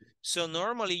apples. So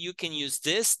normally you can use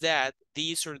this, that,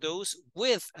 these, or those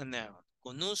with a noun,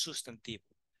 con un sustantivo.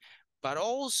 But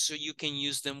also you can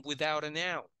use them without a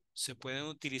noun. Se pueden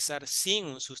utilizar sin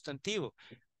un sustantivo.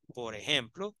 Por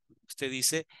ejemplo, usted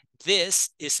dice, this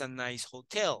is a nice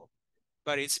hotel,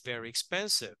 but it's very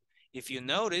expensive. If you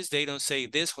notice, they don't say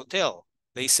this hotel.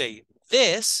 They say,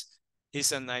 this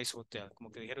is a nice hotel. Como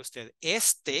que dijera usted,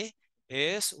 este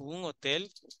es un hotel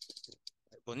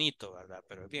bonito, ¿verdad?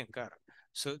 Pero es bien caro.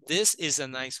 So this is a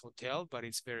nice hotel, but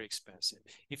it's very expensive.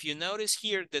 If you notice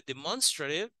here, the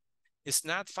demonstrative is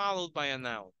not followed by a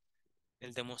noun.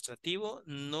 El demostrativo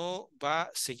no va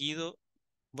seguido,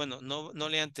 bueno, no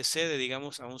le antecede,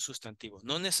 digamos, a un sustantivo.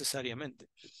 No necesariamente.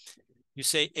 You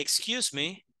say, excuse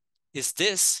me, is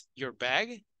this your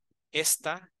bag?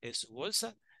 Esta es su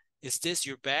bolsa. Is this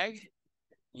your bag?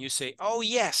 You say, oh,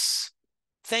 yes,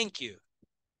 thank you.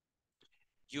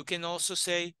 You can also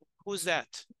say, who's that?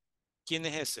 ¿Quién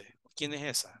es ese? ¿Quién es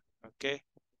esa? Okay.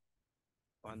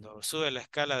 Cuando sube la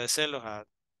escala de celos a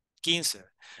 15.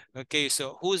 Okay,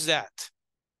 so who's that?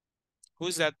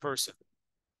 Who's that person?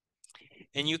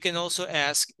 And you can also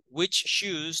ask, which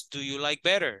shoes do you like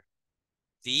better?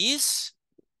 These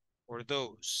or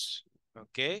those?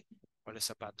 Okay. ¿Cuáles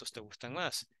zapatos te gustan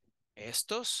más?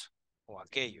 ¿Estos o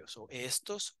aquellos? ¿O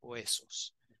estos o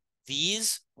esos?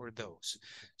 These or those?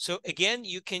 So again,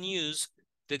 you can use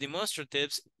the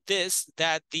demonstratives, this,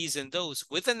 that, these, and those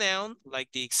with a noun, like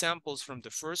the examples from the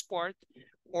first part,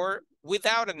 or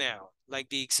without a noun, like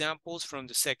the examples from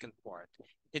the second part.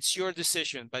 It's your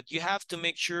decision, but you have to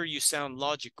make sure you sound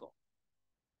logical.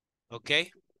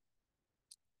 Okay?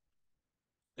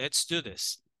 Let's do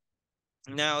this.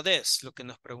 Now this, lo que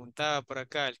nos preguntaba por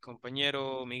acá el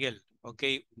compañero Miguel.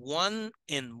 Okay, one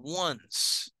and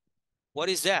ones. What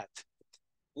is that?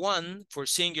 One for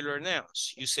singular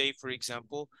nouns. You say, for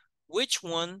example, which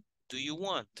one do you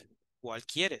want? ¿Cuál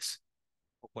quieres?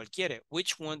 O cuál quiere.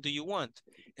 Which one do you want?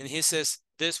 And he says,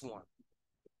 this one.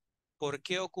 ¿Por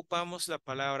qué ocupamos la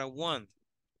palabra one?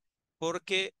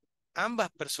 Porque ambas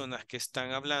personas que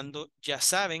están hablando ya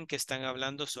saben que están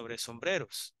hablando sobre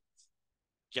sombreros.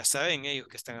 Ya saben ellos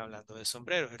que están hablando de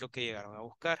sombreros. Es lo que llegaron a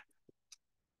buscar.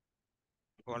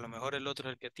 O a lo mejor el otro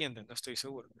es el que atiende, no estoy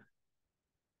seguro.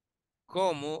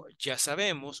 Como ya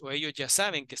sabemos, o ellos ya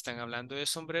saben que están hablando de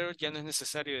sombreros, ya no es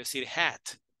necesario decir hat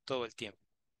todo el tiempo.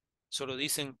 Solo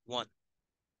dicen one.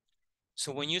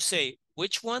 So when you say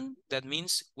which one, that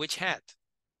means which hat.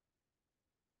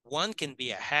 One can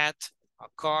be a hat, a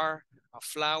car, a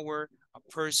flower, a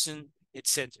person,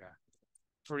 etc.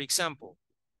 For example,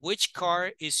 which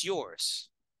car is yours?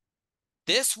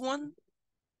 This one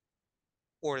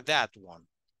or that one?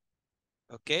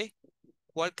 Okay?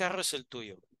 ¿Cuál carro es el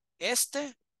tuyo?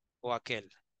 ¿Este o aquel?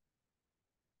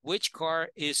 Which car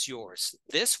is yours?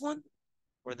 This one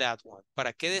or that one?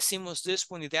 ¿Para qué decimos this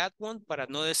one y that one? Para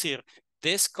no decir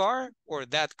this car or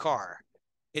that car.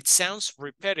 It sounds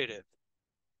repetitive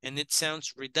and it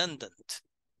sounds redundant.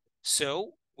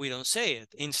 So we don't say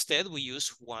it. Instead, we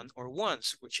use one or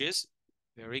ones, which is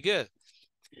very good.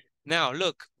 Now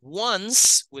look,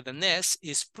 ones with an S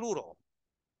is plural.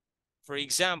 For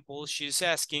example, she's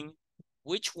asking,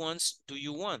 which ones do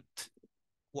you want?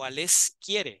 ¿Cuáles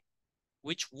quiere?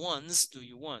 Which ones do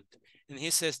you want? And he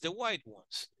says, the white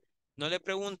ones. No le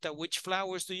pregunta, which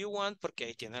flowers do you want? Porque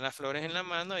ahí tiene las flores en la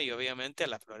mano y obviamente a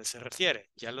las flores se refiere.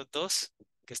 Ya los dos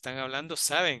que están hablando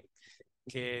saben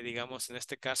que, digamos, en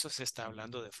este caso se está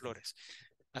hablando de flores.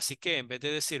 Así que en vez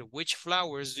de decir, which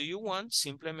flowers do you want?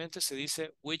 Simplemente se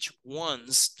dice, which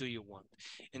ones do you want?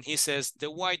 And he says, the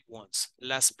white ones,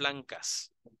 las blancas.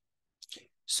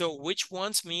 So which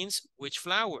ones means which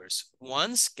flowers?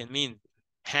 Ones can mean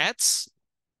hats,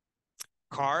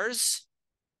 cars,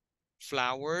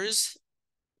 flowers,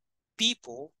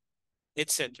 people,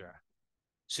 etc.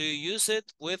 So you use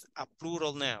it with a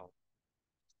plural noun.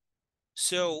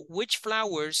 So which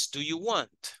flowers do you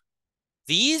want?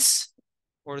 These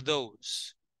or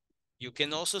those? You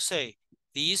can also say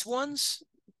these ones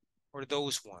or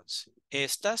those ones.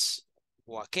 Estas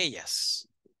o aquellas.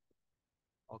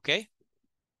 Okay?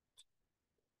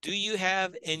 Do you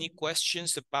have any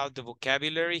questions about the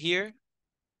vocabulary here?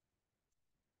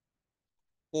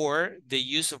 Or the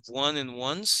use of one and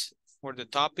ones for the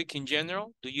topic in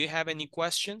general? Do you have any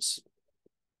questions?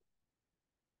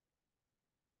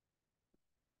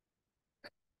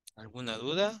 ¿Alguna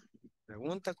duda?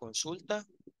 Pregunta, consulta.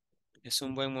 Es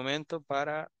un buen momento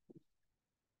para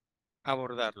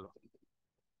abordarlo.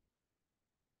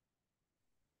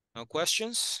 No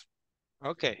questions?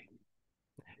 Okay.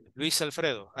 Luis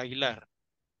Alfredo Aguilar.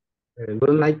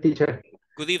 Good night, teacher.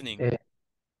 Good evening.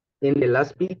 in the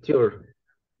last picture,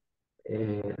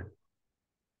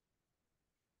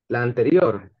 la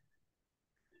anterior,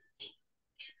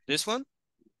 This one?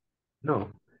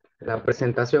 no, la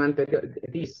presentación anterior,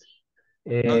 this,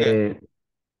 Okay.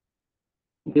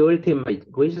 the ultimate,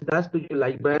 which does do you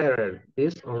like better,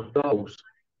 this or those?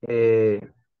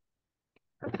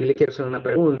 Aquí le quiero hacer una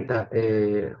pregunta.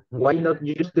 Why not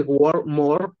use the word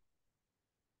more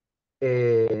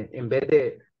en vez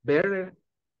de better,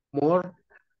 more,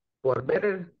 por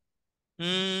better?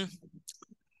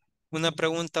 Una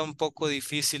pregunta un poco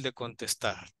difícil de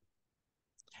contestar.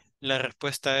 La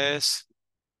respuesta es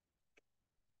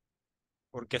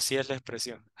porque así es la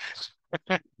expresión.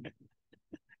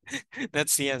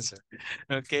 That's the answer.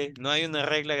 Okay. No hay una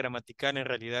regla gramatical en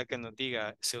realidad que nos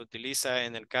diga, se utiliza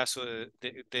en el caso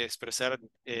de expresar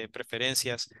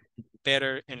preferencias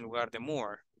better en lugar de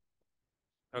more.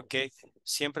 Ok.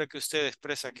 Siempre que usted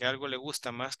expresa que algo le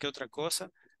gusta más que otra cosa,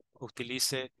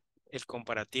 utilice el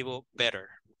comparativo better.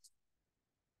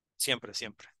 Siempre,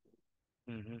 siempre.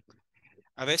 Ujú.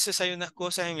 A veces hay unas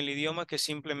cosas en el idioma que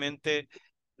simplemente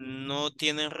no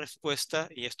tienen respuesta,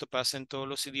 y esto pasa en todos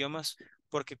los idiomas,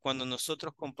 porque cuando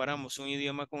nosotros comparamos un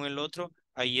idioma con el otro,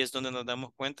 ahí es donde nos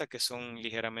damos cuenta que son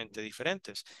ligeramente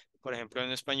diferentes. Por ejemplo,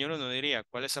 en español uno diría,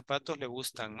 ¿cuáles zapatos le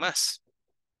gustan más?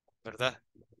 ¿Verdad?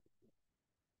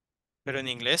 Pero en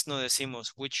inglés no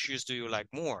decimos, which shoes do you like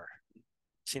more?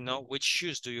 Sino, which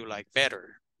shoes do you like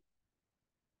better?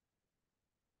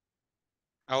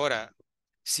 Ahora,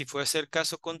 si fuese el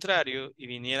caso contrario y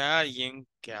viniera alguien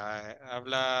que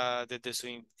habla desde su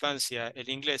infancia el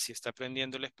inglés y está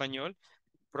aprendiendo el español,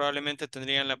 probablemente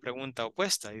tendrían la pregunta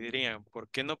opuesta y dirían, ¿por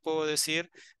qué no puedo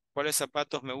decir cuáles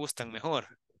zapatos me gustan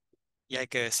mejor? Y hay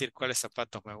que decir cuáles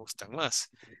zapatos me gustan más.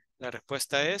 La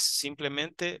respuesta es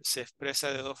simplemente se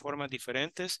expresa de dos formas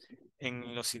diferentes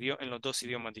en los dos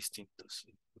idiomas distintos.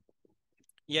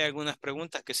 Y hay algunas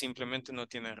preguntas que simplemente no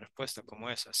tienen respuesta como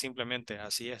esa, simplemente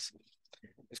así es.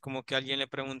 Es como que alguien le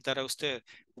preguntara a usted,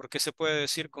 ¿por qué se puede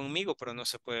decir conmigo pero no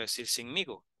se puede decir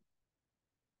sinmigo?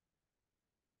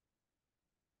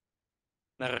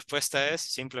 La respuesta es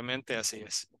simplemente así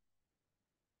es.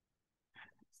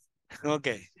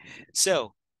 Okay,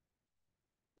 so,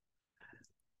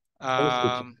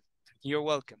 you're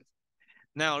welcome.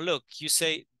 Now look, you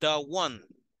say the one,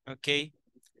 okay?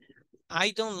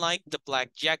 I don't like the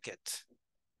black jacket,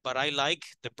 but I like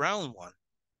the brown one.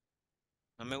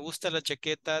 No me gusta la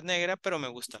chaqueta negra, pero me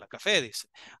gusta la café, dice.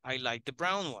 I like the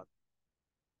brown one.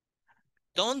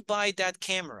 Don't buy that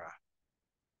camera.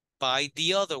 Buy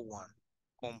the other one.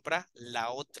 Compra la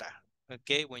otra.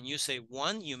 Okay, when you say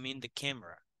one, you mean the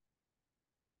camera.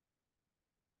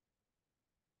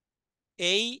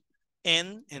 A,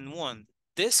 N, and one.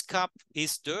 This cup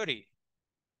is dirty.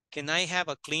 Can I have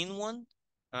a clean one?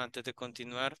 Antes de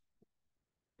continuar,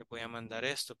 le voy a mandar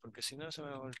esto porque si no se me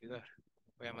va a olvidar.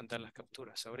 Voy a mandar las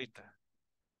capturas ahorita.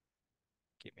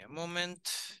 Give me a moment.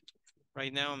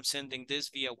 Right now I'm sending this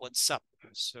via WhatsApp.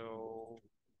 So,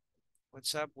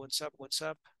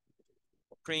 WhatsApp.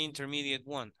 Pre-intermediate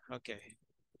one. Okay.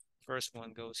 First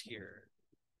one goes here.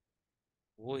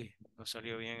 Uy, no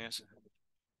salió bien eso.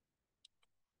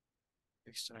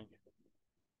 Extraño.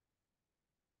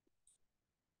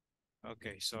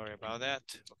 Okay, sorry about that.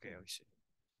 Okay, I see.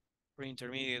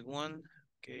 Pre-intermediate one.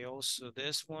 Okay, also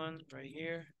this one right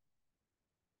here.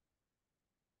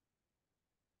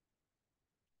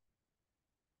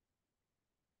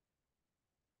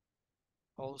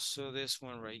 Also this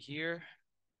one right here.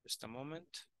 Just a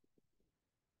moment.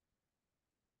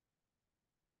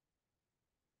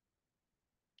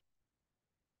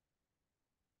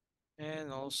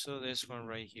 And also this one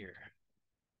right here.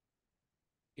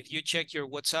 If you check your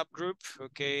WhatsApp group,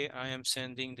 okay, I am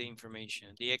sending the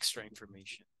information, the extra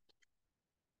information.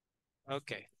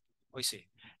 Okay, we see.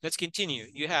 Let's continue.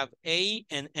 You have A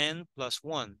and N plus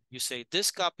one. You say, this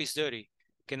cup is dirty.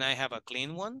 Can I have a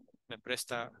clean one? Me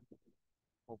presta,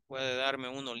 o puede darme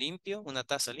uno limpio, una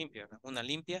taza limpia, una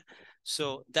limpia.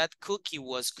 So that cookie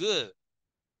was good.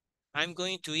 I'm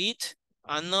going to eat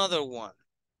another one.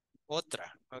 Otra,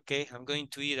 okay? I'm going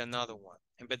to eat another one.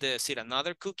 En vez de decir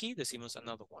another cookie, decimos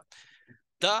another one.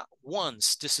 The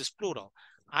ones, this is plural.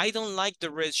 I don't like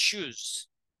the red shoes,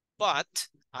 but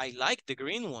I like the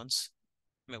green ones.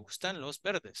 Me gustan los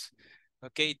verdes.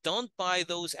 Okay, don't buy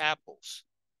those apples.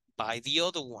 Buy the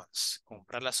other ones.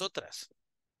 Compra las otras.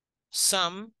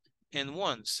 Some and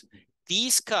ones.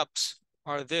 These cups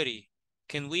are dirty.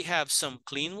 Can we have some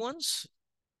clean ones?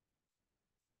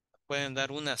 Pueden dar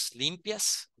unas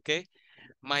limpias, okay?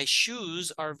 My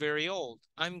shoes are very old.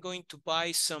 I'm going to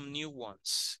buy some new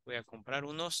ones. Voy a comprar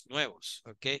unos nuevos,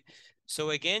 okay? So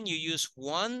again, you use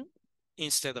one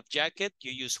instead of jacket,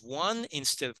 you use one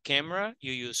instead of camera,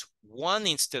 you use one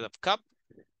instead of cup,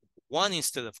 one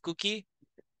instead of cookie,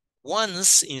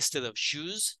 once instead of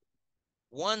shoes,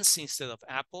 once instead of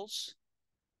apples,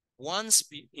 once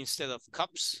instead of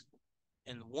cups,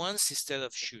 and once instead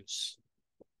of shoes.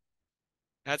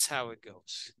 That's how it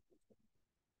goes.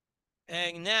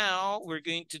 And now we're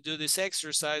going to do this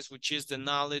exercise, which is the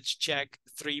knowledge check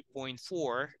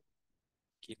 3.4.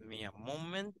 Give me a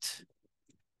moment.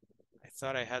 I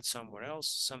thought I had somewhere else,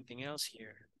 something else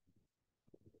here.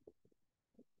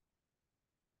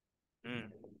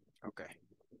 Okay.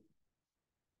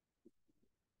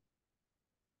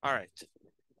 All right.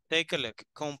 Take a look.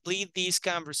 Complete these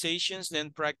conversations,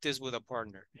 then practice with a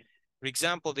partner. For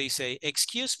example, they say,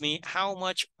 excuse me, how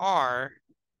much are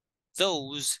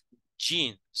those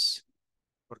jeans?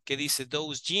 ¿Por qué dice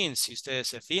those jeans? Si ustedes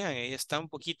se fijan, ella está un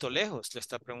poquito lejos. Le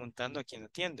está preguntando a quien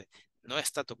atiende. No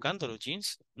está tocando los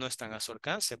jeans. No están a su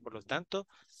alcance. Por lo tanto,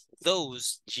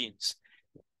 those jeans.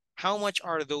 How much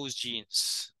are those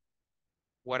jeans?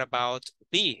 What about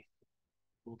B?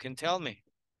 Who can tell me?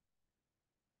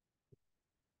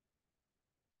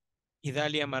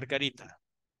 Idalia Margarita.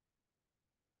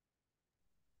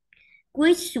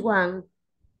 Which one?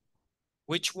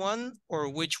 Which one or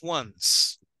which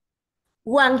ones?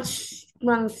 Once.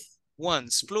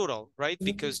 Ones, plural, right?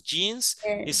 Because jeans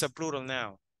is a plural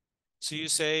noun. So you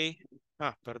say,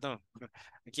 perdón.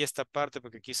 Aquí esta parte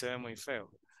porque aquí se ve muy feo.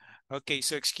 Okay,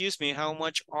 so excuse me, how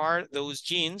much are those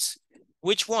jeans?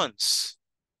 Which ones?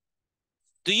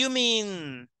 Do you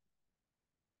mean,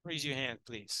 raise your hand,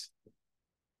 please.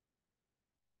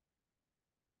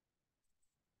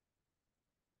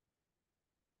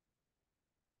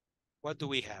 What do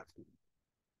we have?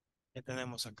 ¿Qué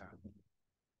tenemos acá?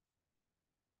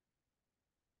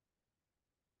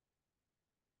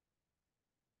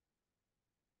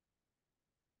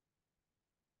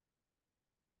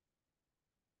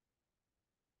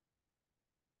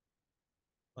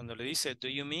 Cuando le dice, do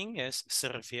you mean, se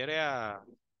refiere a...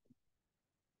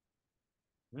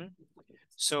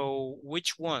 So,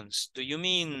 which ones? Do you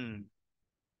mean...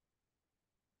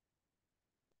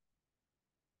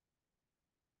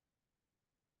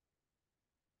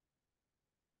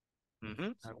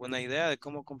 ¿Alguna idea de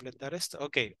cómo completar esto?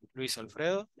 Ok, Luis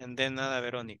Alfredo, and then nada,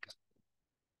 Verónica.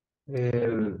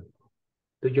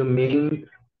 Do you mean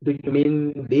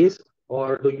this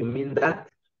or do you mean that?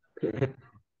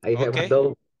 I have a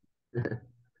doubt.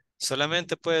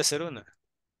 Solamente puede ser una.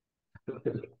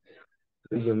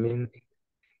 Do you mean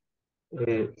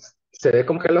se ve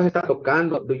como que los está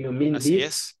tocando. Do you mean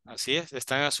this? Así es,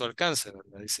 están a su alcance,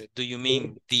 ¿verdad? Dice, do you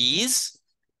mean these?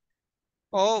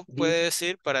 O puede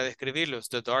decir para describirlos,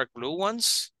 the dark blue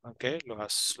ones, ok,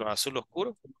 los azul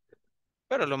oscuro.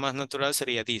 Pero lo más natural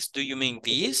sería these. Do you mean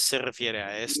these? Se refiere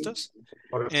a estos.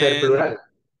 Por ser plural.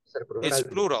 It's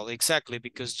plural, exactly,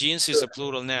 because jeans is a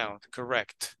plural noun,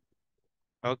 correct.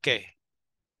 Ok.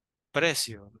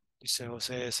 Precio, dice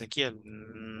José Ezequiel.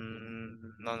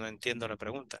 No entiendo la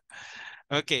pregunta.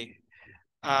 Ok.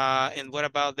 And what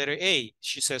about letter A?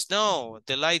 She says, no,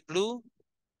 the light blue.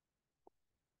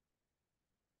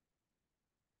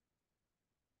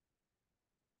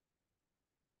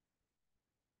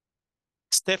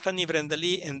 Stephanie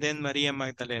Brendali and then Maria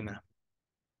Magdalena.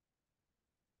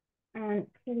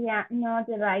 Yeah, no,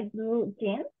 the light blue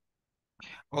jeans.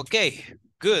 Okay,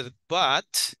 good,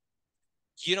 but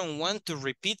you don't want to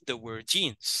repeat the word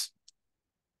jeans.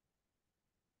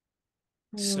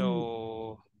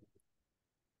 So,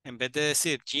 en vez de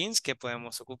decir jeans, ¿qué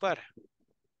podemos ocupar?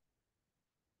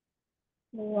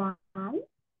 One.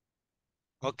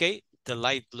 Okay, the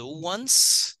light blue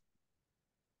ones.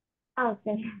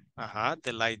 Okay.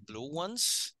 The light blue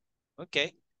ones.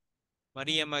 Okay.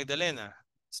 Maria Magdalena.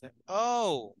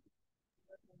 Oh.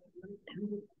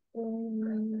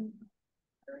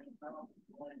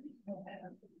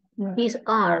 These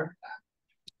are.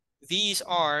 These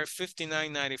are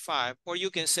 $59.95, or you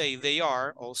can say they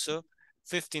are also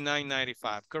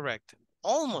 $59.95. Correct.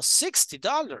 Almost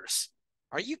 $60.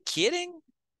 Are you kidding?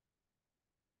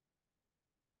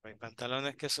 Hay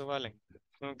pantalones que eso valen.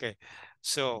 Okay.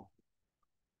 So,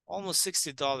 almost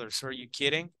 $60. Are you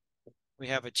kidding? We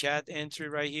have a chat entry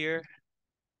right here.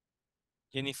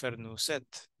 Jennifer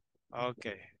Nuset.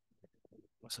 Okay.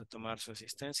 Vamos a tomar su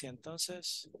asistencia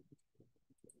entonces.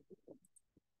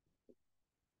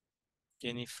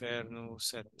 Jennifer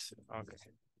Nuset. Okay.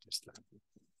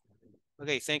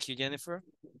 Okay, thank you, Jennifer.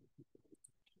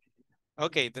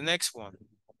 Okay, the next one.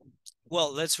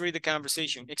 Well, let's read the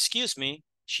conversation. Excuse me,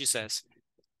 she says.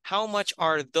 How much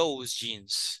are those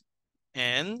jeans?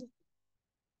 And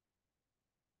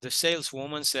The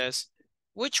saleswoman says,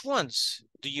 which ones?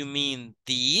 Do you mean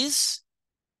these?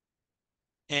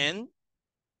 And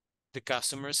the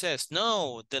customer says,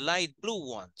 no, the light blue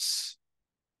ones.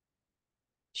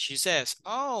 She says,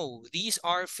 oh, these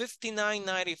are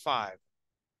 $59.95.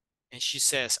 And she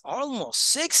says,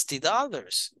 almost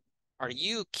 $60. Are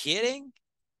you kidding?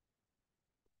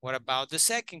 What about the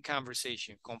second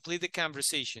conversation? Complete the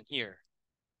conversation here.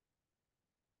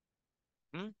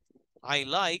 I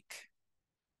like.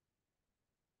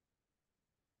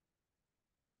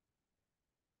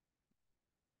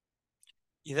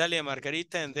 Idalia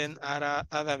Margarita and then Ada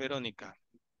Verónica.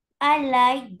 I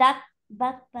like that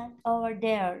backpack over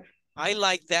there. I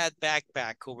like that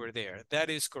backpack over there. That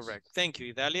is correct. Thank you,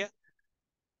 Idalia.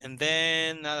 And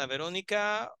then Ada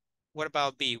Verónica, what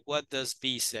about B? What does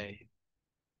B say?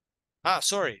 Ah,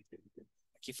 sorry.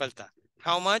 Aquí falta.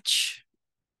 How much?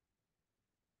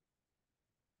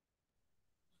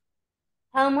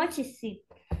 How much is it?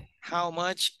 How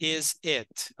much is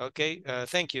it? Okay,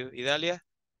 thank you, Idalia.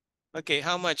 Okay,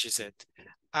 how much is it?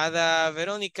 Ada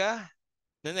Verónica,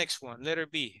 the next one, letter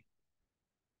B.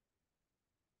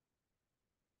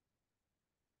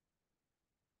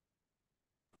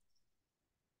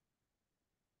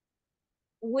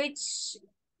 Which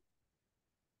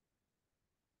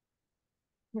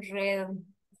red?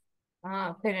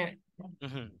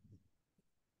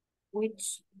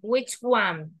 Which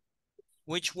one?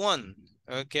 Which one?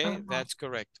 Okay, that's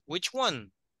correct. Which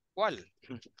one? ¿Cuál?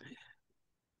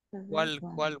 ¿Cuál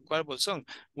bolsón?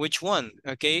 Which one?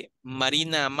 Okay,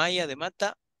 Marina Amaya de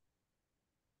Mata.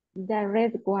 The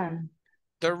red one.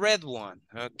 The red one.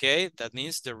 Okay, that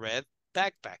means the red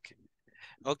backpack.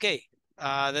 Okay,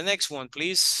 the next one,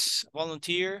 please.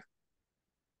 Volunteer.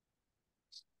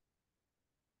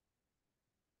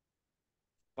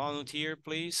 Volunteer,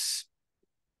 please.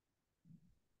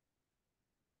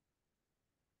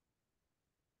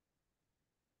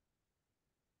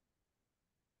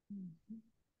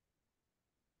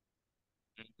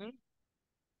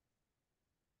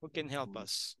 Who can help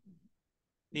us?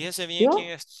 Dígase bien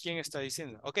quién está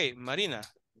diciendo. Okay, Marina.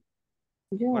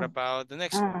 What about the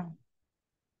next one?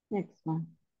 Next one.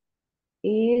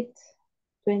 It's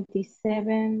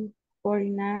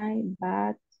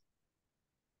 27.49,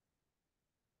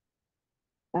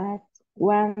 but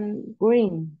one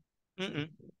green.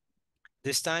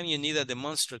 This time you need a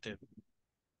demonstrative.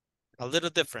 A little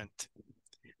different.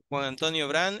 Juan Antonio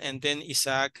Bran and then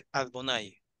Isaac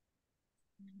Adbonay.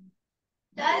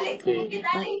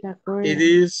 It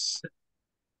is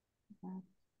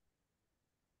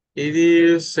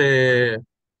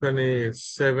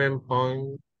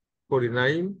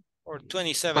 27.49 or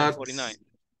 27.49.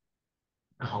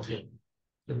 Okay,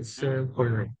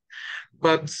 27.49.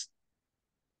 But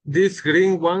this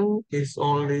green one is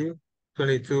only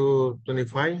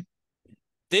 22.25.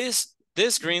 This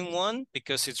green one,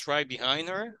 because it's right behind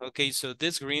her. Okay, so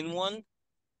this green one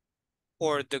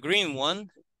or the green one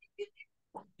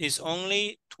is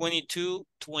only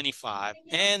 22.25.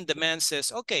 And the man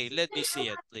says, okay, let me see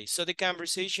it, please. So the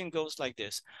conversation goes like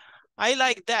this. I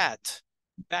like that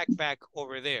backpack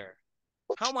over there.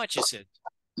 How much is it?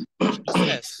 She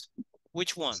says,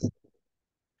 which one?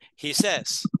 He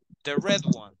says, the red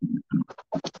one.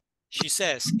 She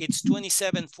says, it's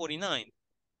 27.49.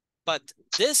 But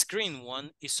this green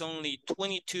one is only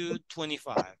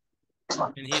 22.25.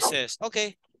 And he says,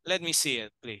 okay, let me see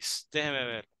it, please. Déjeme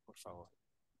ver, por favor.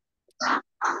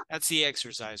 That's the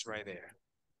exercise right there.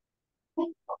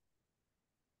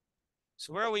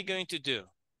 So what are we going to do?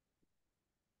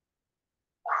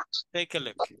 Take a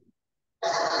look.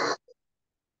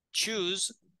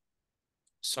 Choose,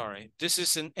 sorry, this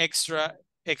is an extra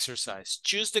exercise.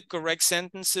 Choose the correct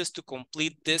sentences to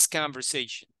complete this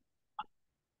conversation.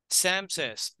 Sam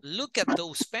says, look at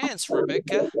those pants,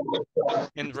 Rebecca.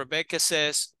 And Rebecca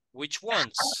says, which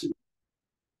ones?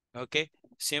 Okay.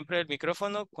 Siempre el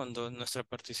micrófono, cuando nuestra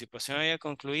participación haya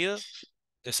concluido,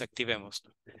 desactivemos.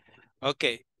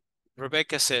 Okay.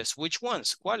 Rebecca says, which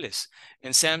ones? ¿Cuáles?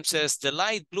 And Sam says, the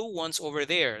light blue ones over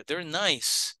there. They're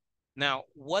nice. Now,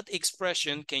 what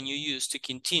expression can you use to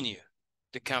continue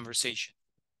the conversation?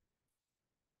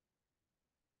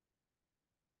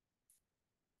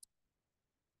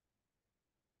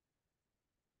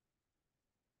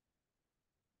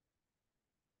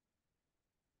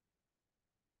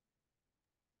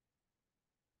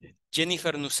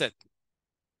 Jennifer Nusset.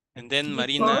 And then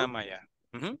Marina Amaya.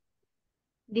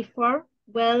 Before,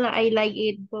 well, I like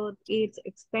it, but it's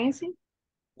expensive.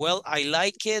 Well, I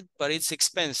like it, but it's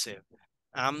expensive.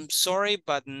 I'm sorry,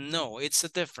 but no, it's a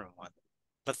different one.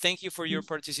 But thank you for your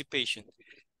participation.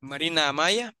 Marina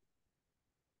Amaya.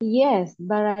 Yes,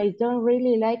 but I don't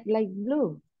really like light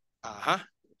blue. Uh-huh.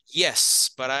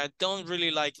 Yes, but I don't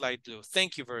really like light blue.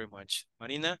 Thank you very much,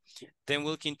 Marina. Then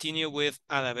we'll continue with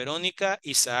Ada Verónica,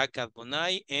 Isaac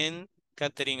Adbonay, and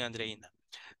Catherine Andreina.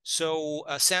 So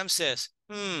Sam says,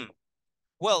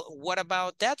 well, what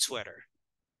about that sweater?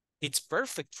 It's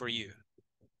perfect for you.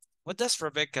 What does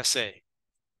Rebecca say?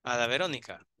 Ada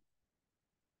Verónica.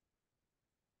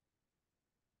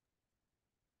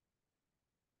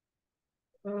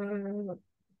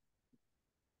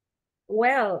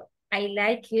 Well, I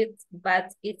like it,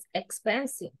 but it's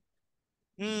expensive.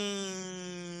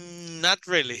 Not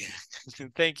really.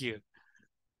 Thank you.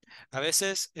 A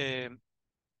veces,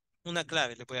 una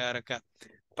clave le voy a dar acá.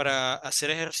 Para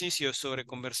hacer ejercicios sobre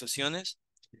conversaciones,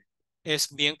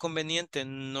 es bien conveniente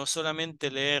no solamente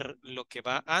leer lo que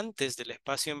va antes del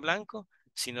espacio en blanco,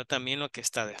 sino también lo que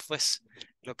está después.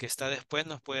 Lo que está después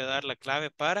nos puede dar la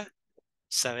clave para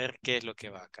saber qué es lo que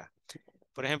va acá.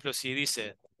 Por ejemplo, si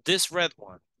dice, this red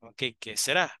one, ok, ¿qué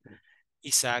será?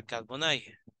 Isaac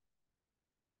Albonay.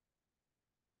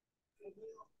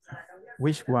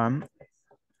 Which one?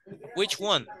 Which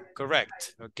one?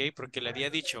 Correct. Ok, porque le había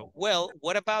dicho, well,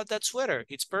 what about that sweater?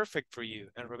 It's perfect for you.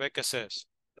 And Rebecca says,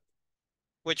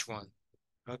 which one?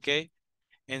 Ok.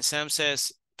 And Sam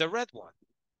says, the red one.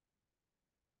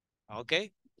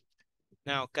 Okay.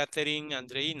 Now, Catherine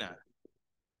Andreina.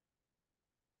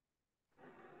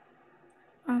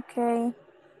 Okay.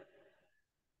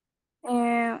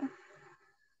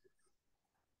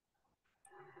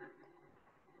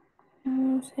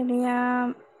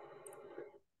 Sería,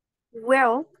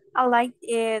 well, I like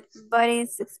it, but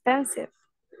it's expensive.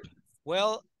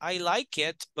 Well, I like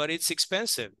it, but it's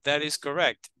expensive. That is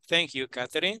correct. Thank you,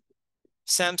 Catherine.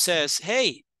 Sam says,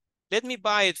 hey, let me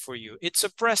buy it for you. It's a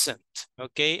present.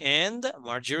 Okay, and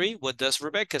Marjorie, what does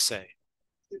Rebecca say?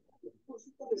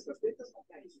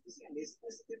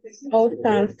 Oh,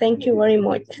 Sam, thank you very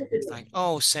much. It's like,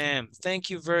 oh, Sam, thank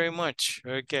you very much.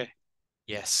 Okay,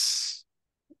 yes.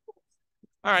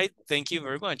 All right, thank you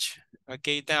very much.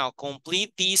 Okay, now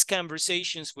complete these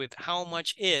conversations with how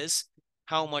much is,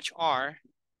 how much are,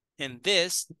 and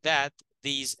this, that,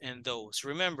 these, and those.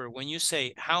 Remember, when you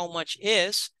say how much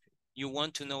is, you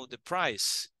want to know the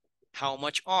price. How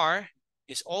much are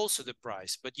is also the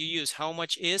price, but you use how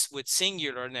much is with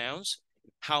singular nouns,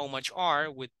 how much are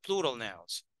with plural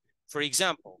nouns. For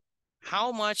example,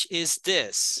 how much is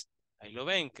this? Ahí lo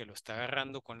ven, que lo está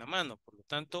agarrando con la mano. Por lo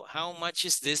tanto, how much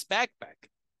is this backpack?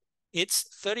 It's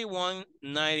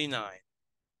 $31.99.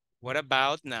 What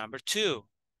about number 2?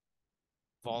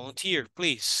 Volunteer,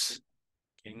 please.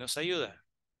 ¿Quién nos ayuda?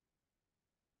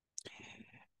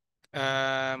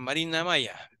 Marina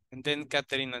Maya, and then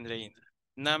Catherine Andreina.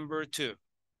 Number 2.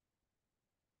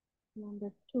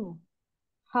 Number 2.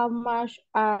 How much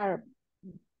are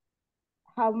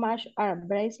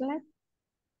bracelets?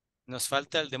 Nos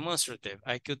falta el demonstrative.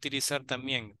 Hay que utilizar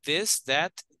también this,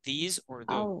 that, these, or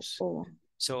those. Oh.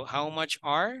 So how much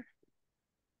are?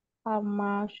 How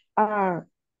much are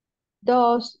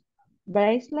those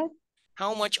bracelets?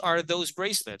 How much are those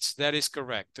bracelets? That is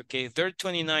correct. Okay, they're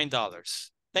 $29.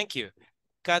 Thank you.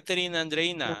 Catherine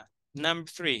Andreina,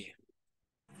 number 3.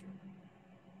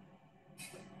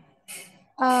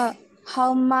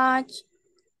 How much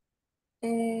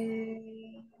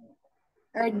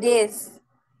are this?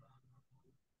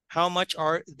 How much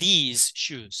are these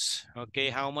shoes? Okay,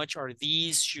 how much are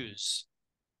these shoes?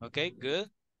 Okay, good.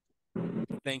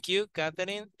 Thank you,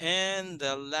 Catherine. And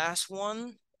the last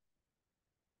one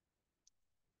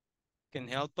can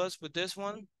help us with this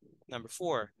one. Number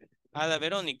 4, Ada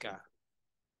Verónica.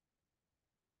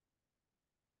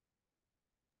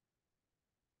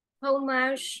 How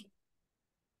much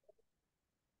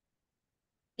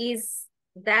is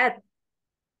that?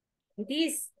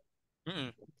 This?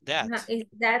 That. Is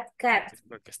that cat?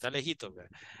 Porque está lejito.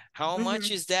 How much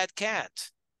is that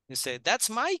cat? You say, that's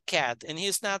my cat and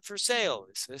he's not for sale.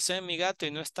 Ese es mi gato y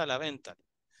no está a la venta.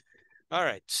 All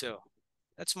right, so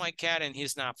that's my cat and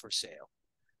he's not for sale.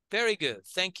 Very good,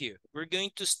 thank you. We're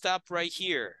going to stop right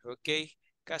here, okay?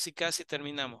 Casi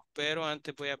terminamos, pero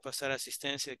antes voy a pasar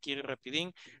asistencia aquí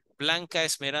rapidín. Blanca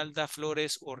Esmeralda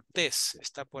Flores Ortiz,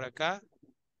 ¿está por acá?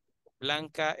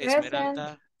 Blanca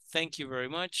Esmeralda, thank you very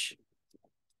much.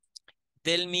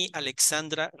 Delmi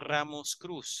Alexandra Ramos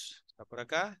Cruz, ¿está por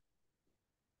acá?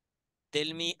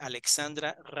 Delmi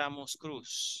Alexandra Ramos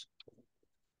Cruz.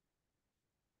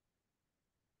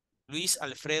 Luis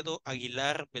Alfredo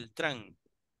Aguilar Beltrán.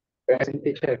 Present,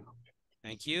 teacher.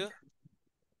 Thank you.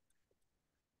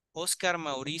 Oscar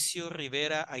Mauricio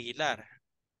Rivera Aguilar.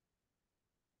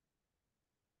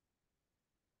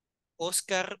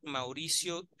 Oscar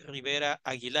Mauricio Rivera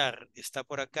Aguilar. ¿Está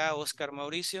por acá Oscar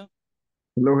Mauricio?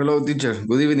 Hello, teacher.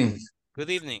 Good evening. Good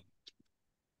evening.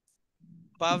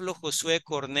 Pablo Josué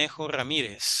Cornejo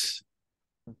Ramírez.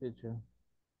 Teacher.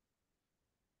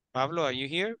 Pablo, are you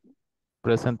here?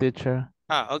 Present, teacher.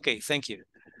 Okay, thank you.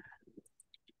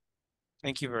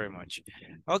 Thank you very much.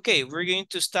 Okay, we're going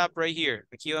to stop right here.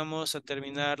 Aquí vamos a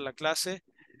terminar la clase.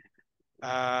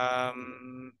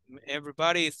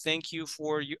 Everybody, thank you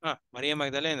for you. María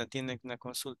Magdalena tiene una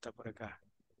consulta por acá.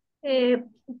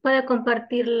 Puede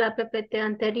compartir la PPT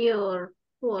anterior,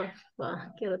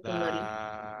 porfa. Quiero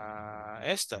tomarla.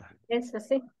 Esta. Esa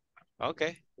sí.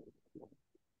 Okay.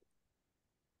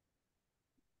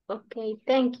 Okay,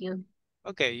 thank you.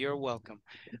 Okay, you're welcome.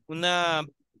 Una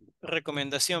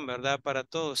recomendación, ¿verdad? Para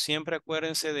todos. Siempre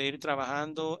acuérdense de ir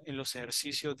trabajando en los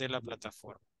ejercicios de la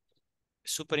plataforma.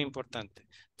 Es súper importante.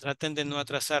 Traten de no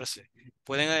atrasarse.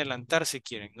 Pueden adelantar si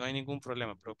quieren, no hay ningún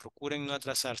problema, pero procuren no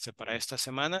atrasarse. Para esta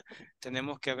semana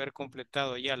tenemos que haber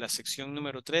completado ya la sección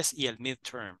número 3 y el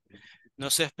midterm. No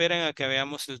se esperen a que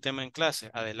veamos el tema en clase.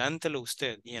 Adelántelo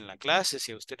usted. Y en la clase,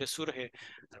 si a usted le surge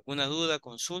alguna duda,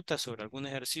 consulta sobre algún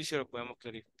ejercicio, lo podemos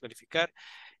clarificar.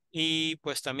 Y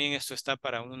pues también esto está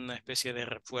para una especie de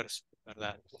refuerzo,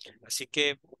 ¿verdad? Así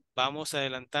que vamos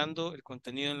adelantando el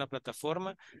contenido en la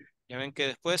plataforma. Ya ven que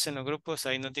después en los grupos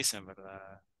ahí nos dicen,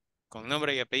 ¿verdad? Con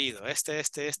nombre y apellido. Este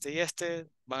y este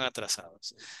van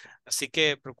atrasados. Así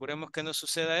que procuremos que no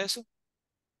suceda eso.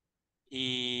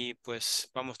 Y pues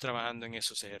vamos trabajando en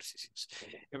esos ejercicios.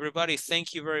 Everybody,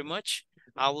 thank you very much.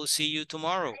 I will see you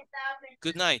tomorrow.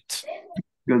 Good night.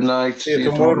 Good night. See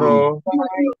you tomorrow.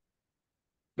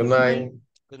 Good night.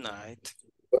 Good night.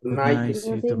 Good night.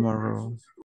 See you tomorrow.